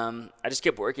I just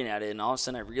kept working at it, and all of a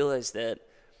sudden I realized that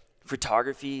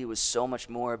photography was so much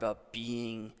more about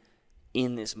being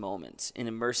in this moment and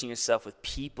immersing yourself with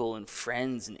people and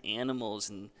friends and animals,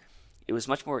 and it was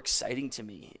much more exciting to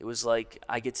me. It was like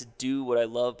I get to do what I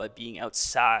love by being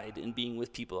outside and being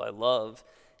with people I love,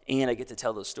 and I get to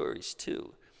tell those stories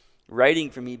too. Writing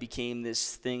for me became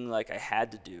this thing like I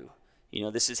had to do. You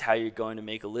know, this is how you're going to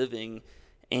make a living.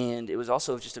 And it was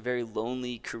also just a very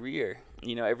lonely career.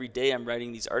 You know, every day I'm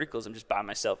writing these articles, I'm just by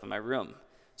myself in my room.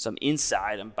 So I'm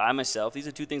inside, I'm by myself. These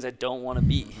are two things I don't want to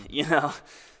be, you know?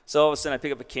 So all of a sudden I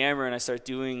pick up a camera and I start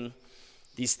doing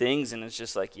these things, and it's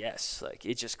just like, yes, like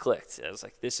it just clicked. I was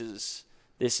like, this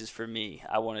is for me.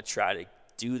 I want to try to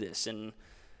do this. And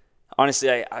honestly,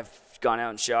 I've gone out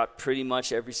and shot pretty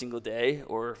much every single day,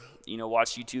 or, you know,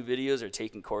 watched YouTube videos or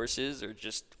taken courses or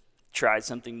just tried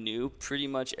something new pretty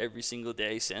much every single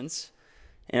day since.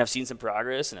 And I've seen some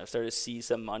progress, and I've started to see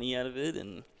some money out of it,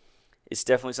 and it's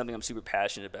definitely something I'm super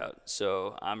passionate about.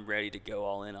 So I'm ready to go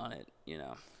all in on it, you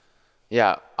know.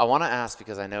 Yeah, I want to ask,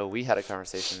 because I know we had a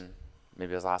conversation,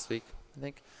 maybe it was last week, I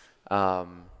think,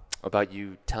 about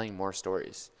you telling more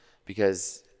stories.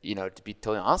 Because, you know, to be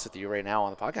totally honest with you right now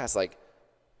on the podcast, like,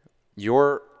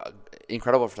 you're an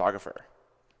incredible photographer.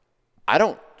 I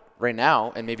don't right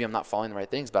now, and maybe I'm not following the right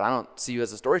things, but I don't see you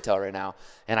as a storyteller right now.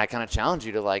 And I kind of challenge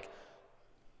you to, like,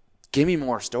 give me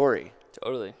more story.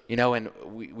 Totally. You know, and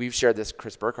we've shared this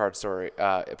Chris Burkhardt story,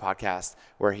 podcast,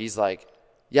 where he's like,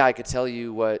 yeah, I could tell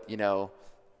you what, you know,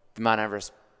 the Mount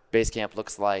Everest base camp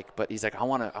looks like, but he's like, I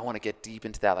want to get deep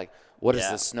into that. Like, what is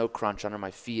the snow crunch under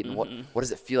my feet, and what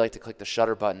does it feel like to click the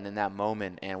shutter button in that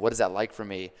moment, and what is that like for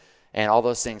me, and all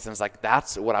those things. And it's like,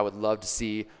 that's what I would love to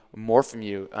see more from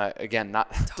you. Again,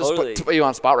 not totally. to put you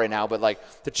on spot right now, but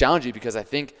like to challenge you, because I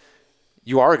think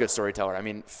you are a good storyteller. I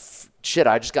mean, shit,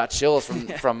 I just got chills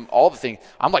from all the things.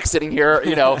 I'm like sitting here,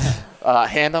 you know,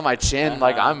 hand on my chin,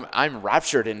 like I'm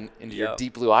raptured into your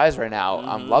deep blue eyes right now.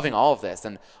 I'm loving all of this,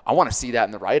 and I want to see that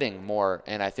in the writing more.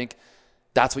 And I think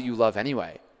that's what you love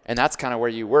anyway. And that's kind of where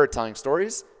you were telling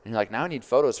stories, and you're like, now I need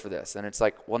photos for this. And it's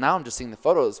like, well, now I'm just seeing the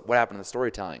photos. What happened to the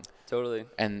storytelling? Totally.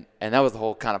 And that was the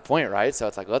whole kind of point, right? So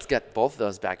it's like, let's get both of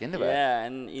those back into it. Yeah,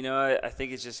 and, you know, I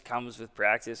think it just comes with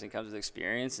practice and comes with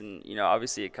experience. And, you know,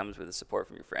 obviously it comes with the support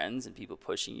from your friends and people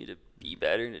pushing you to be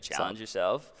better and to challenge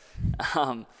yourself.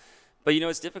 But, you know,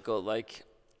 it's difficult. Like,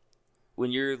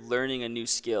 when you're learning a new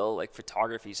skill, like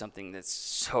photography, something that's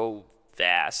so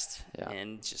vast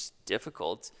and just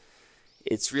difficult,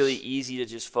 it's really easy to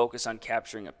just focus on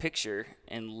capturing a picture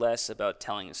and less about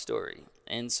telling a story.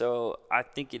 And so I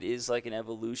think it is like an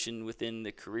evolution within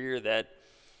the career that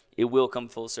it will come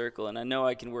full circle. And I know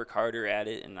I can work harder at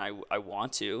it, and I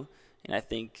want to. And I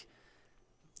think,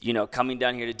 you know, coming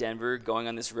down here to Denver, going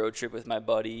on this road trip with my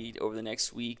buddy over the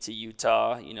next week to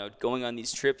Utah, you know, going on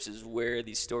these trips is where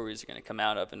these stories are going to come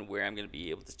out of, and where I'm going to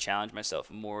be able to challenge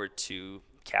myself more to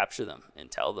capture them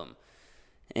and tell them.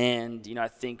 And, you know, I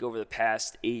think over the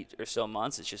past 8 or so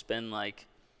months, it's just been like,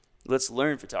 let's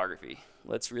learn photography.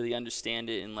 Let's really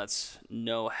understand it, and let's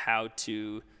know how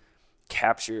to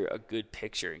capture a good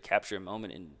picture and capture a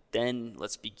moment, and then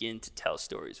let's begin to tell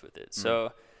stories with it.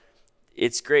 So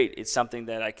it's great. It's something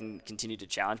that I can continue to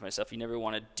challenge myself. You never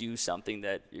want to do something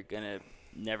that you're going to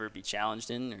never be challenged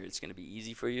in, or it's going to be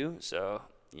easy for you. So,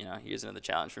 you know, here's another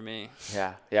challenge for me.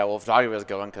 Yeah. Well, photography was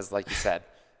going because, like you said,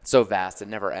 it's so vast. It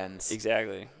never ends.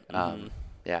 Exactly.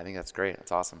 Yeah, I think that's great.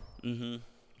 That's awesome.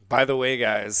 By the way,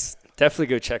 guys, definitely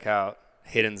go check out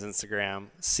Hayden's Instagram,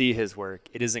 see his work.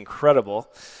 It is incredible.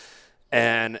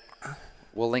 And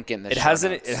we'll link in the show notes.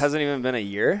 It hasn't even been a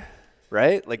year,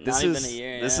 right? Like, this Not even a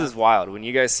year, this is wild. When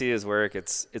you guys see his work,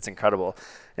 it's incredible.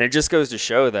 And it just goes to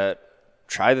show that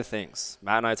try the things.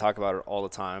 Matt and I talk about it all the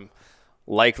time,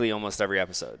 likely almost every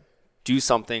episode. Do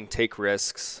something, take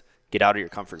risks, get out of your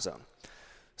comfort zone.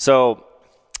 So,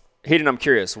 Hayden, I'm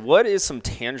curious, what is some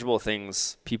tangible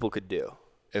things people could do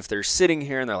if they're sitting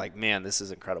here and they're like, man, this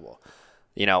is incredible?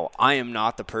 You know, I am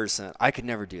not the person. I could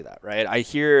never do that, right? I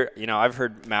hear, you know, I've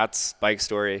heard Matt's bike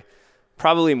story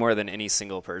probably more than any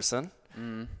single person.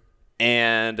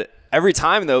 And every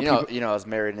time, though, you know, I was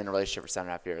married and in a relationship for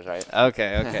 7.5 years, right?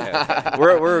 Okay.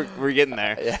 we're getting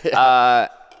there.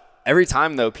 Every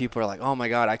time, though, people are like, oh my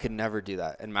God, I could never do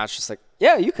that. And Matt's just like,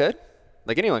 yeah, you could.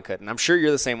 Like, anyone could. And I'm sure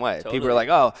you're the same way. Totally. People are like,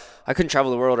 oh, I couldn't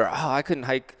travel the world, or, oh, I couldn't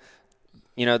hike,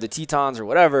 you know, the Tetons or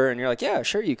whatever. And you're like, yeah,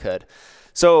 sure you could.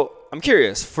 So I'm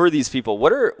curious, for these people,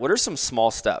 what are some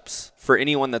small steps for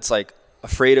anyone that's like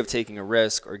afraid of taking a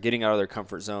risk or getting out of their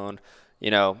comfort zone,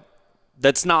 you know,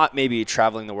 that's not maybe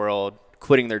traveling the world,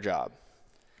 quitting their job?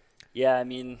 Yeah, I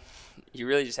mean, you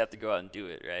really just have to go out and do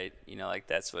it, right? You know, like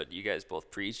that's what you guys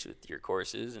both preach with your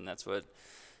courses, and that's what,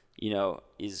 you know,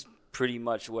 is pretty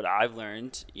much what I've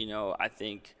learned. You know, I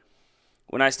think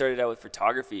when I started out with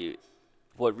photography,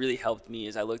 what really helped me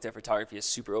is I looked at photography as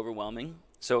super overwhelming.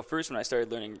 So first, when I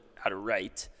started learning how to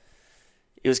write,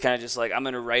 it was kind of just like, I'm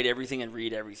going to write everything and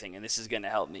read everything, and this is going to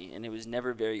help me. And it was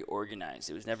never very organized.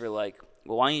 It was never like,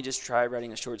 well, why don't you just try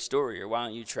writing a short story? Or why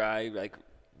don't you try like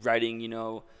writing, you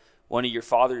know, one of your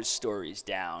father's stories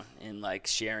down and like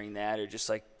sharing that, or just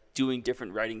like doing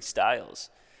different writing styles.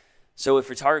 So with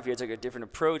photography, I took a different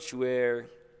approach where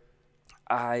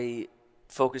I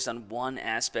focused on one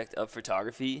aspect of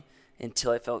photography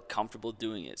until I felt comfortable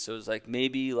doing it. So it was like,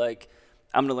 maybe like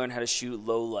I'm going to learn how to shoot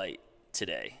low light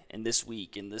today and this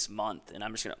week and this month, and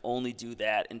I'm just going to only do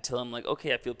that until I'm like,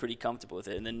 okay, I feel pretty comfortable with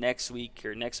it. And then next week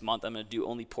or next month, I'm going to do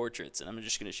only portraits, and I'm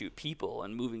just going to shoot people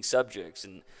and moving subjects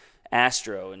and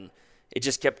astro, and it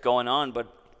just kept going on.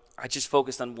 But I just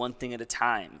focused on one thing at a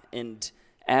time, and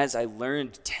as I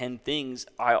learned 10 things,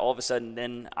 all of a sudden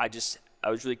then I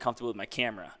was really comfortable with my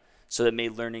camera, so that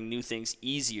made learning new things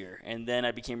easier. And then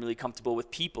I became really comfortable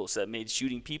with people, so that made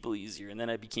shooting people easier. And then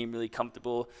I became really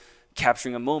comfortable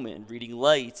capturing a moment and reading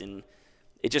light, and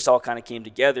it just all kind of came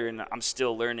together. And I'm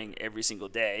still learning every single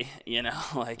day, you know,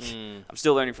 like I'm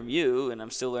still learning from you, and I'm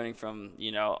still learning from,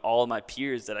 you know, all of my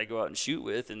peers that I go out and shoot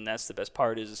with. And that's the best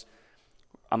part, is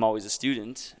I'm always a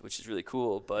student, which is really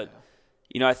cool. But,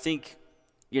 you know, I think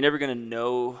you're never going to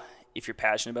know if you're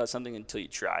passionate about something until you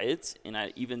try it. And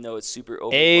even though it's super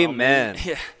overwhelming. Amen.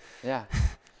 Yeah.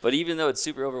 But even though it's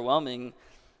super overwhelming,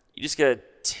 you just got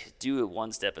to do it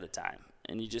one step at a time.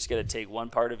 And you just got to take one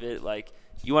part of it. Like,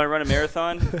 you want to run a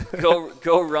marathon?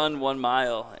 go run 1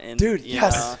 mile. And, Dude,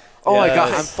 yes. know, Oh, my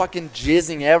God. I'm fucking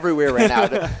jizzing everywhere right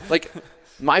now. Like,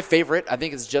 my favorite, I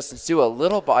think, is Justin Stu. A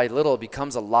little by little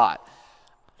becomes a lot.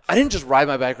 I didn't just ride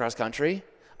my bike across country.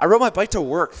 I rode my bike to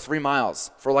work 3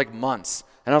 miles for, like, months.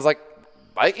 And I was like,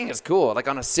 biking is cool, like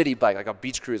on a city bike, like a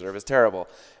beach cruiser. It was terrible.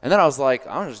 And then I was like,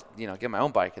 I'm just, you know, get my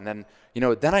own bike. And then, you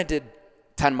know, then I did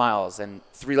 10 miles and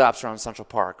 3 laps around Central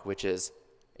Park, which is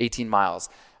 18 miles.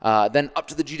 Then up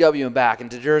to the GW and back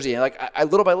into Jersey. And like, I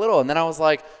little by little. And then I was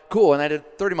like, cool. And I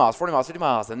did 30 miles, 40 miles, 50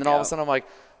 miles. And then all of a sudden I'm like,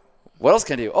 what else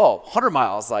can I do? Oh, 100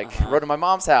 miles. Like, rode to my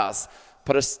mom's house.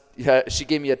 She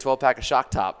gave me a 12-pack of Shock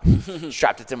Top,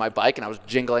 strapped it to my bike, and I was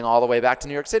jingling all the way back to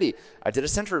New York City. I did a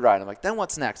Century ride. I'm like, then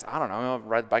what's next? I don't know. I'll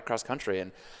ride the bike cross country.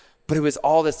 But it was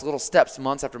all this little steps,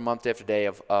 months after month after day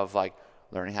of like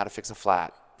learning how to fix a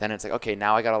flat. Then it's like, okay,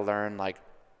 now I got to learn, like,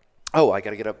 oh, I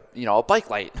got to get a bike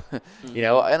light, you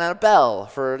know, and a bell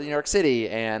for New York City.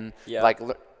 And like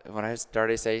when I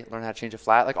started to say learn how to change a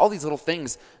flat, like all these little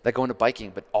things that go into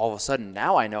biking. But all of a sudden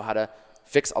now I know how to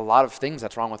fix a lot of things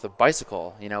that's wrong with a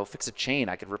bicycle, you know, fix a chain.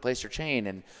 I could replace your chain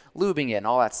and lubing it and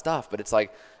all that stuff. But it's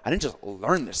like, I didn't just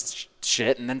learn this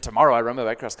shit and then tomorrow I run my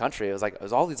bike cross country. It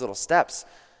was all these little steps.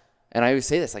 And I always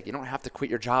say this, like, you don't have to quit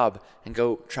your job and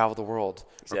go travel the world.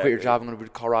 Exactly. Or quit your job and go to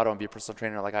Colorado and be a personal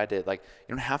trainer like I did. Like,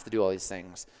 you don't have to do all these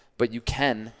things. But you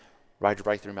can ride your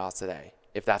bike 3 miles today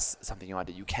if that's something you want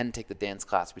to do. You can take the dance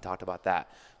class. We talked about that.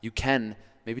 You can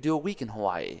maybe do a week in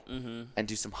Hawaii and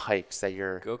do some hikes that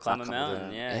you're go climb a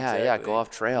mountain. Yeah, go off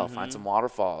trail, find some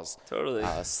waterfalls. Totally.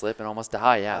 Slip and almost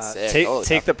die.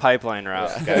 Take the pipeline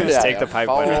route, guys. Take the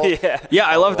pipeline route. Yeah,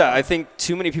 I love that. I think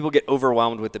too many people get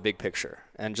overwhelmed with the big picture.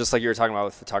 And just like you were talking about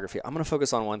with photography, I'm going to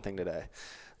focus on one thing today.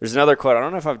 There's another quote. I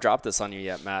don't know if I've dropped this on you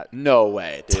yet, Matt. No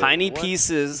way, dude. Tiny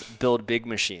pieces build big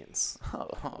machines.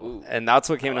 And that's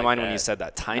what came to mind when you said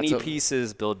that. Tiny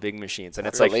pieces build big machines. And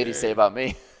that's it's like what ladies say about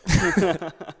me.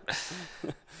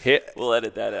 We'll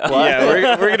edit that out. Well, yeah,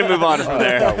 we're going to move on from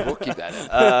there. No, we'll keep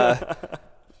that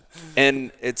in.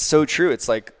 And it's so true. It's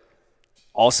like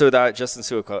also that Justin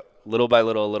Stu quote, little by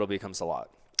little, a little becomes a lot.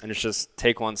 And it's just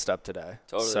take one step today.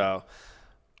 Totally. So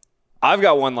I've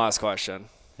got one last question.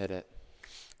 Hit it.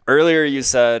 Earlier you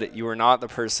said you were not the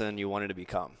person you wanted to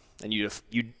become. And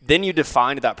you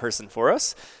defined that person for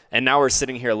us. And now we're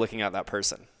sitting here looking at that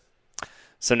person.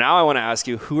 So now I want to ask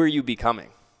you, who are you becoming?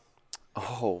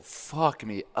 Oh, fuck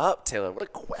me up, Taylor. What a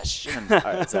question. All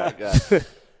right, sorry, go ahead.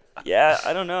 Yeah,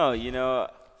 I don't know. You know,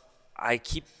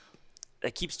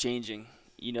 that keeps changing.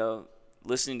 You know,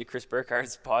 listening to Chris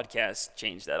Burkhardt's podcast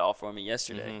changed that all for me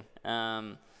yesterday.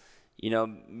 You know,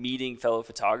 meeting fellow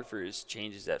photographers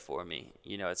changes that for me.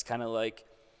 You know, it's kind of like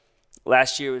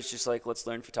last year was just like, let's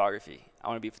learn photography. I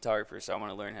want to be a photographer, so I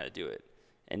want to learn how to do it.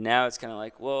 And now it's kind of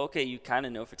like, well, okay, you kind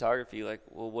of know photography. Like,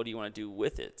 well, what do you want to do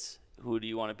with it? Who do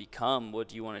you want to become? What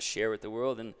do you want to share with the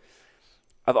world? And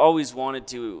I've always wanted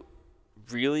to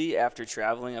really, after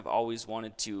traveling, I've always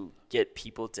wanted to get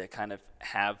people to kind of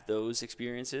have those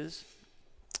experiences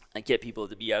and get people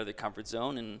to be out of their comfort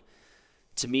zone. And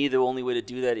to me, the only way to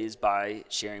do that is by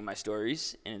sharing my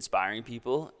stories and inspiring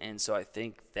people. And so I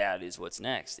think that is what's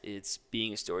next. It's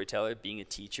being a storyteller, being a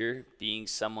teacher, being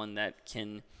someone that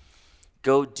can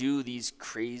go do these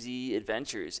crazy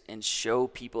adventures and show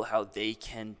people how they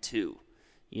can too.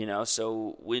 You know,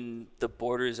 so when the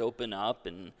borders open up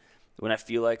and when I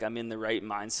feel like I'm in the right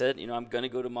mindset, you know, I'm going to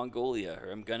go to Mongolia,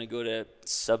 or I'm going to go to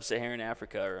sub-Saharan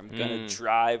Africa, or I'm going to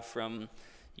drive from,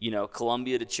 you know,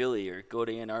 Colombia to Chile, or go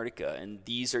to Antarctica. And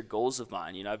these are goals of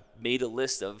mine. You know, I've made a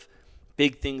list of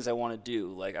big things I want to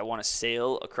do. Like, I want to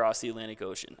sail across the Atlantic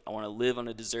Ocean. I want to live on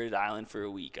a deserted island for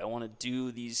a week. I want to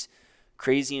do these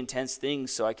crazy intense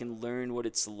things so I can learn what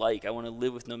it's like. I want to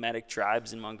live with nomadic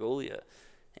tribes in Mongolia.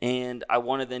 And I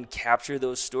want to then capture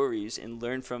those stories and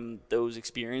learn from those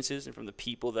experiences and from the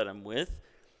people that I'm with.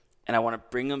 And I want to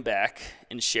bring them back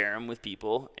and share them with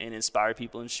people and inspire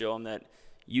people and show them that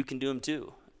you can do them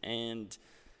too. And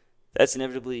that's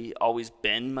inevitably always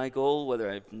been my goal, whether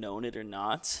I've known it or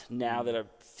not. Now that I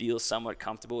feel somewhat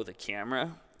comfortable with a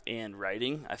camera and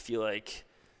writing, I feel like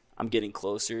I'm getting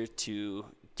closer to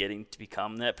getting to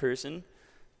become that person.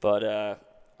 But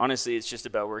honestly, it's just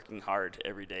about working hard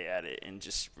every day at it and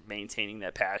just maintaining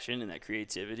that passion and that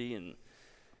creativity and,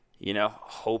 you know,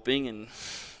 hoping and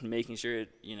making sure it,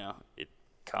 you know, it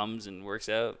comes and works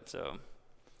out. So,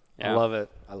 yeah. I love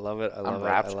it. I love it.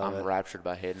 I'm raptured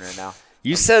by Hayden right now.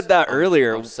 You said that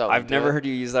earlier. I've never heard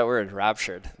you use that word,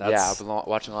 raptured. Yeah, I've been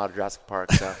watching a lot of Jurassic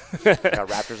Park, so I got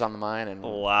Raptors on the mind, and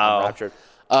wow. I'm raptured.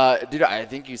 Dude, I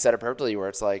think you said it perfectly, where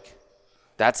it's like,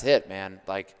 that's it, man.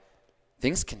 Like,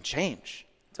 things can change.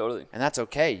 Totally. And that's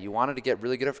okay. You wanted to get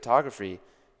really good at photography.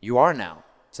 You are now.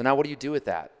 So now what do you do with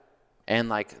that? And,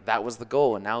 like, that was the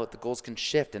goal, and now the goals can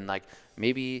shift, and, like,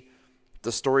 maybe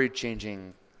the story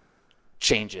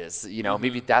changes, you know,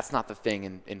 maybe that's not the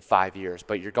thing in 5 years,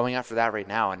 but you're going after that right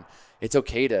now, and it's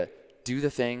okay to do the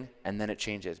thing and then it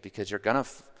changes, because you're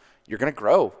gonna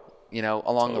grow, you know,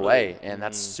 along the way, and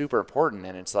that's super important.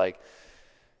 And it's like,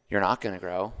 you're not gonna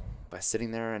grow by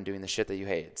sitting there and doing the shit that you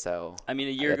hate. So I mean,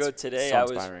 a year ago today, so I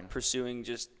was inspiring. pursuing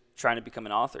just trying to become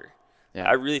an author. Yeah.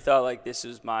 I really thought like this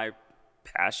was my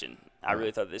passion. I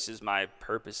really thought this is my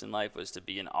purpose in life, was to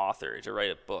be an author, to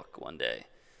write a book one day.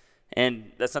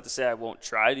 And that's not to say I won't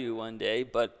try to one day,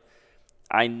 but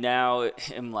I now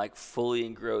am like fully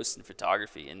engrossed in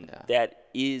photography, and that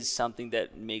is something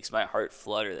that makes my heart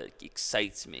flutter, that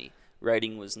excites me.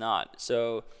 Writing was not.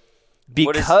 So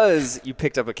because you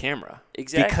picked up a camera.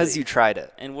 Exactly. Because you tried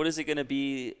it. And what is it going to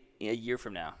be a year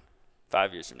from now,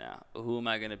 5 years from now? Who am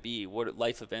I going to be? What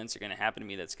life events are going to happen to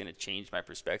me that's going to change my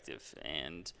perspective?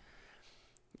 And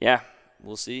yeah,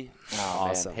 we'll see. Oh,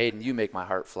 awesome. Man. Hayden, you make my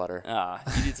heart flutter.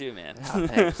 You do too, man.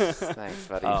 Thanks. Thanks,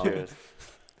 buddy. Cheers.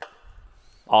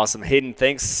 Awesome. Hayden,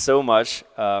 thanks so much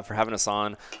for having us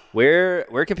on. Where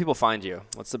can people find you?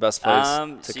 What's the best place to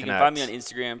connect? So you can find me on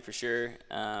Instagram for sure,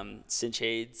 Cinch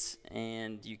Hades,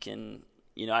 and you can,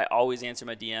 you know, I always answer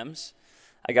my DMs.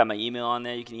 I got my email on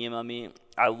there. You can email me.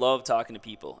 I love talking to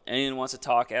people. Anyone wants to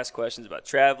talk, ask questions about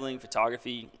traveling,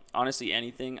 photography, honestly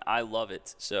anything, I love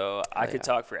it. So I could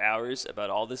talk for hours about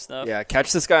all this stuff. Yeah,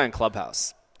 catch this guy on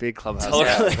Clubhouse. Big Clubhouse.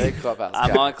 Totally. Yeah, big Clubhouse.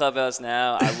 I'm on Clubhouse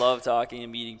now. I love talking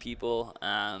and meeting people.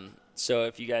 So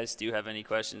if you guys do have any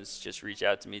questions, just reach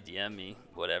out to me, DM me,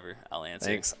 whatever. I'll answer.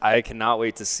 Thanks. I cannot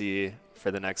wait to see for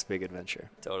the next big adventure.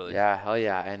 Totally. Yeah, hell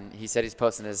yeah. And he said he's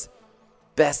posting his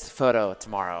best photo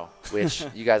tomorrow, which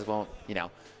you guys won't, you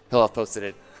know, he'll have posted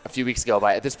it a few weeks ago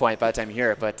by the time you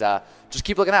hear it. But just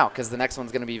keep looking out, because the next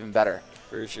one's going to be even better.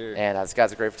 For sure. And this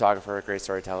guy's a great photographer, a great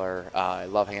storyteller. I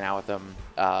love hanging out with him.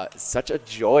 It's such a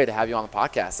joy to have you on the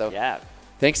podcast. So yeah,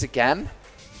 thanks again.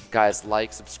 Guys,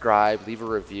 like, subscribe, leave a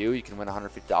review. You can win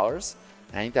 $150.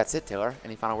 And I think that's it, Taylor.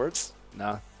 Any final words?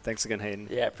 No. Thanks again, Hayden.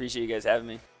 Yeah, appreciate you guys having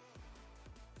me.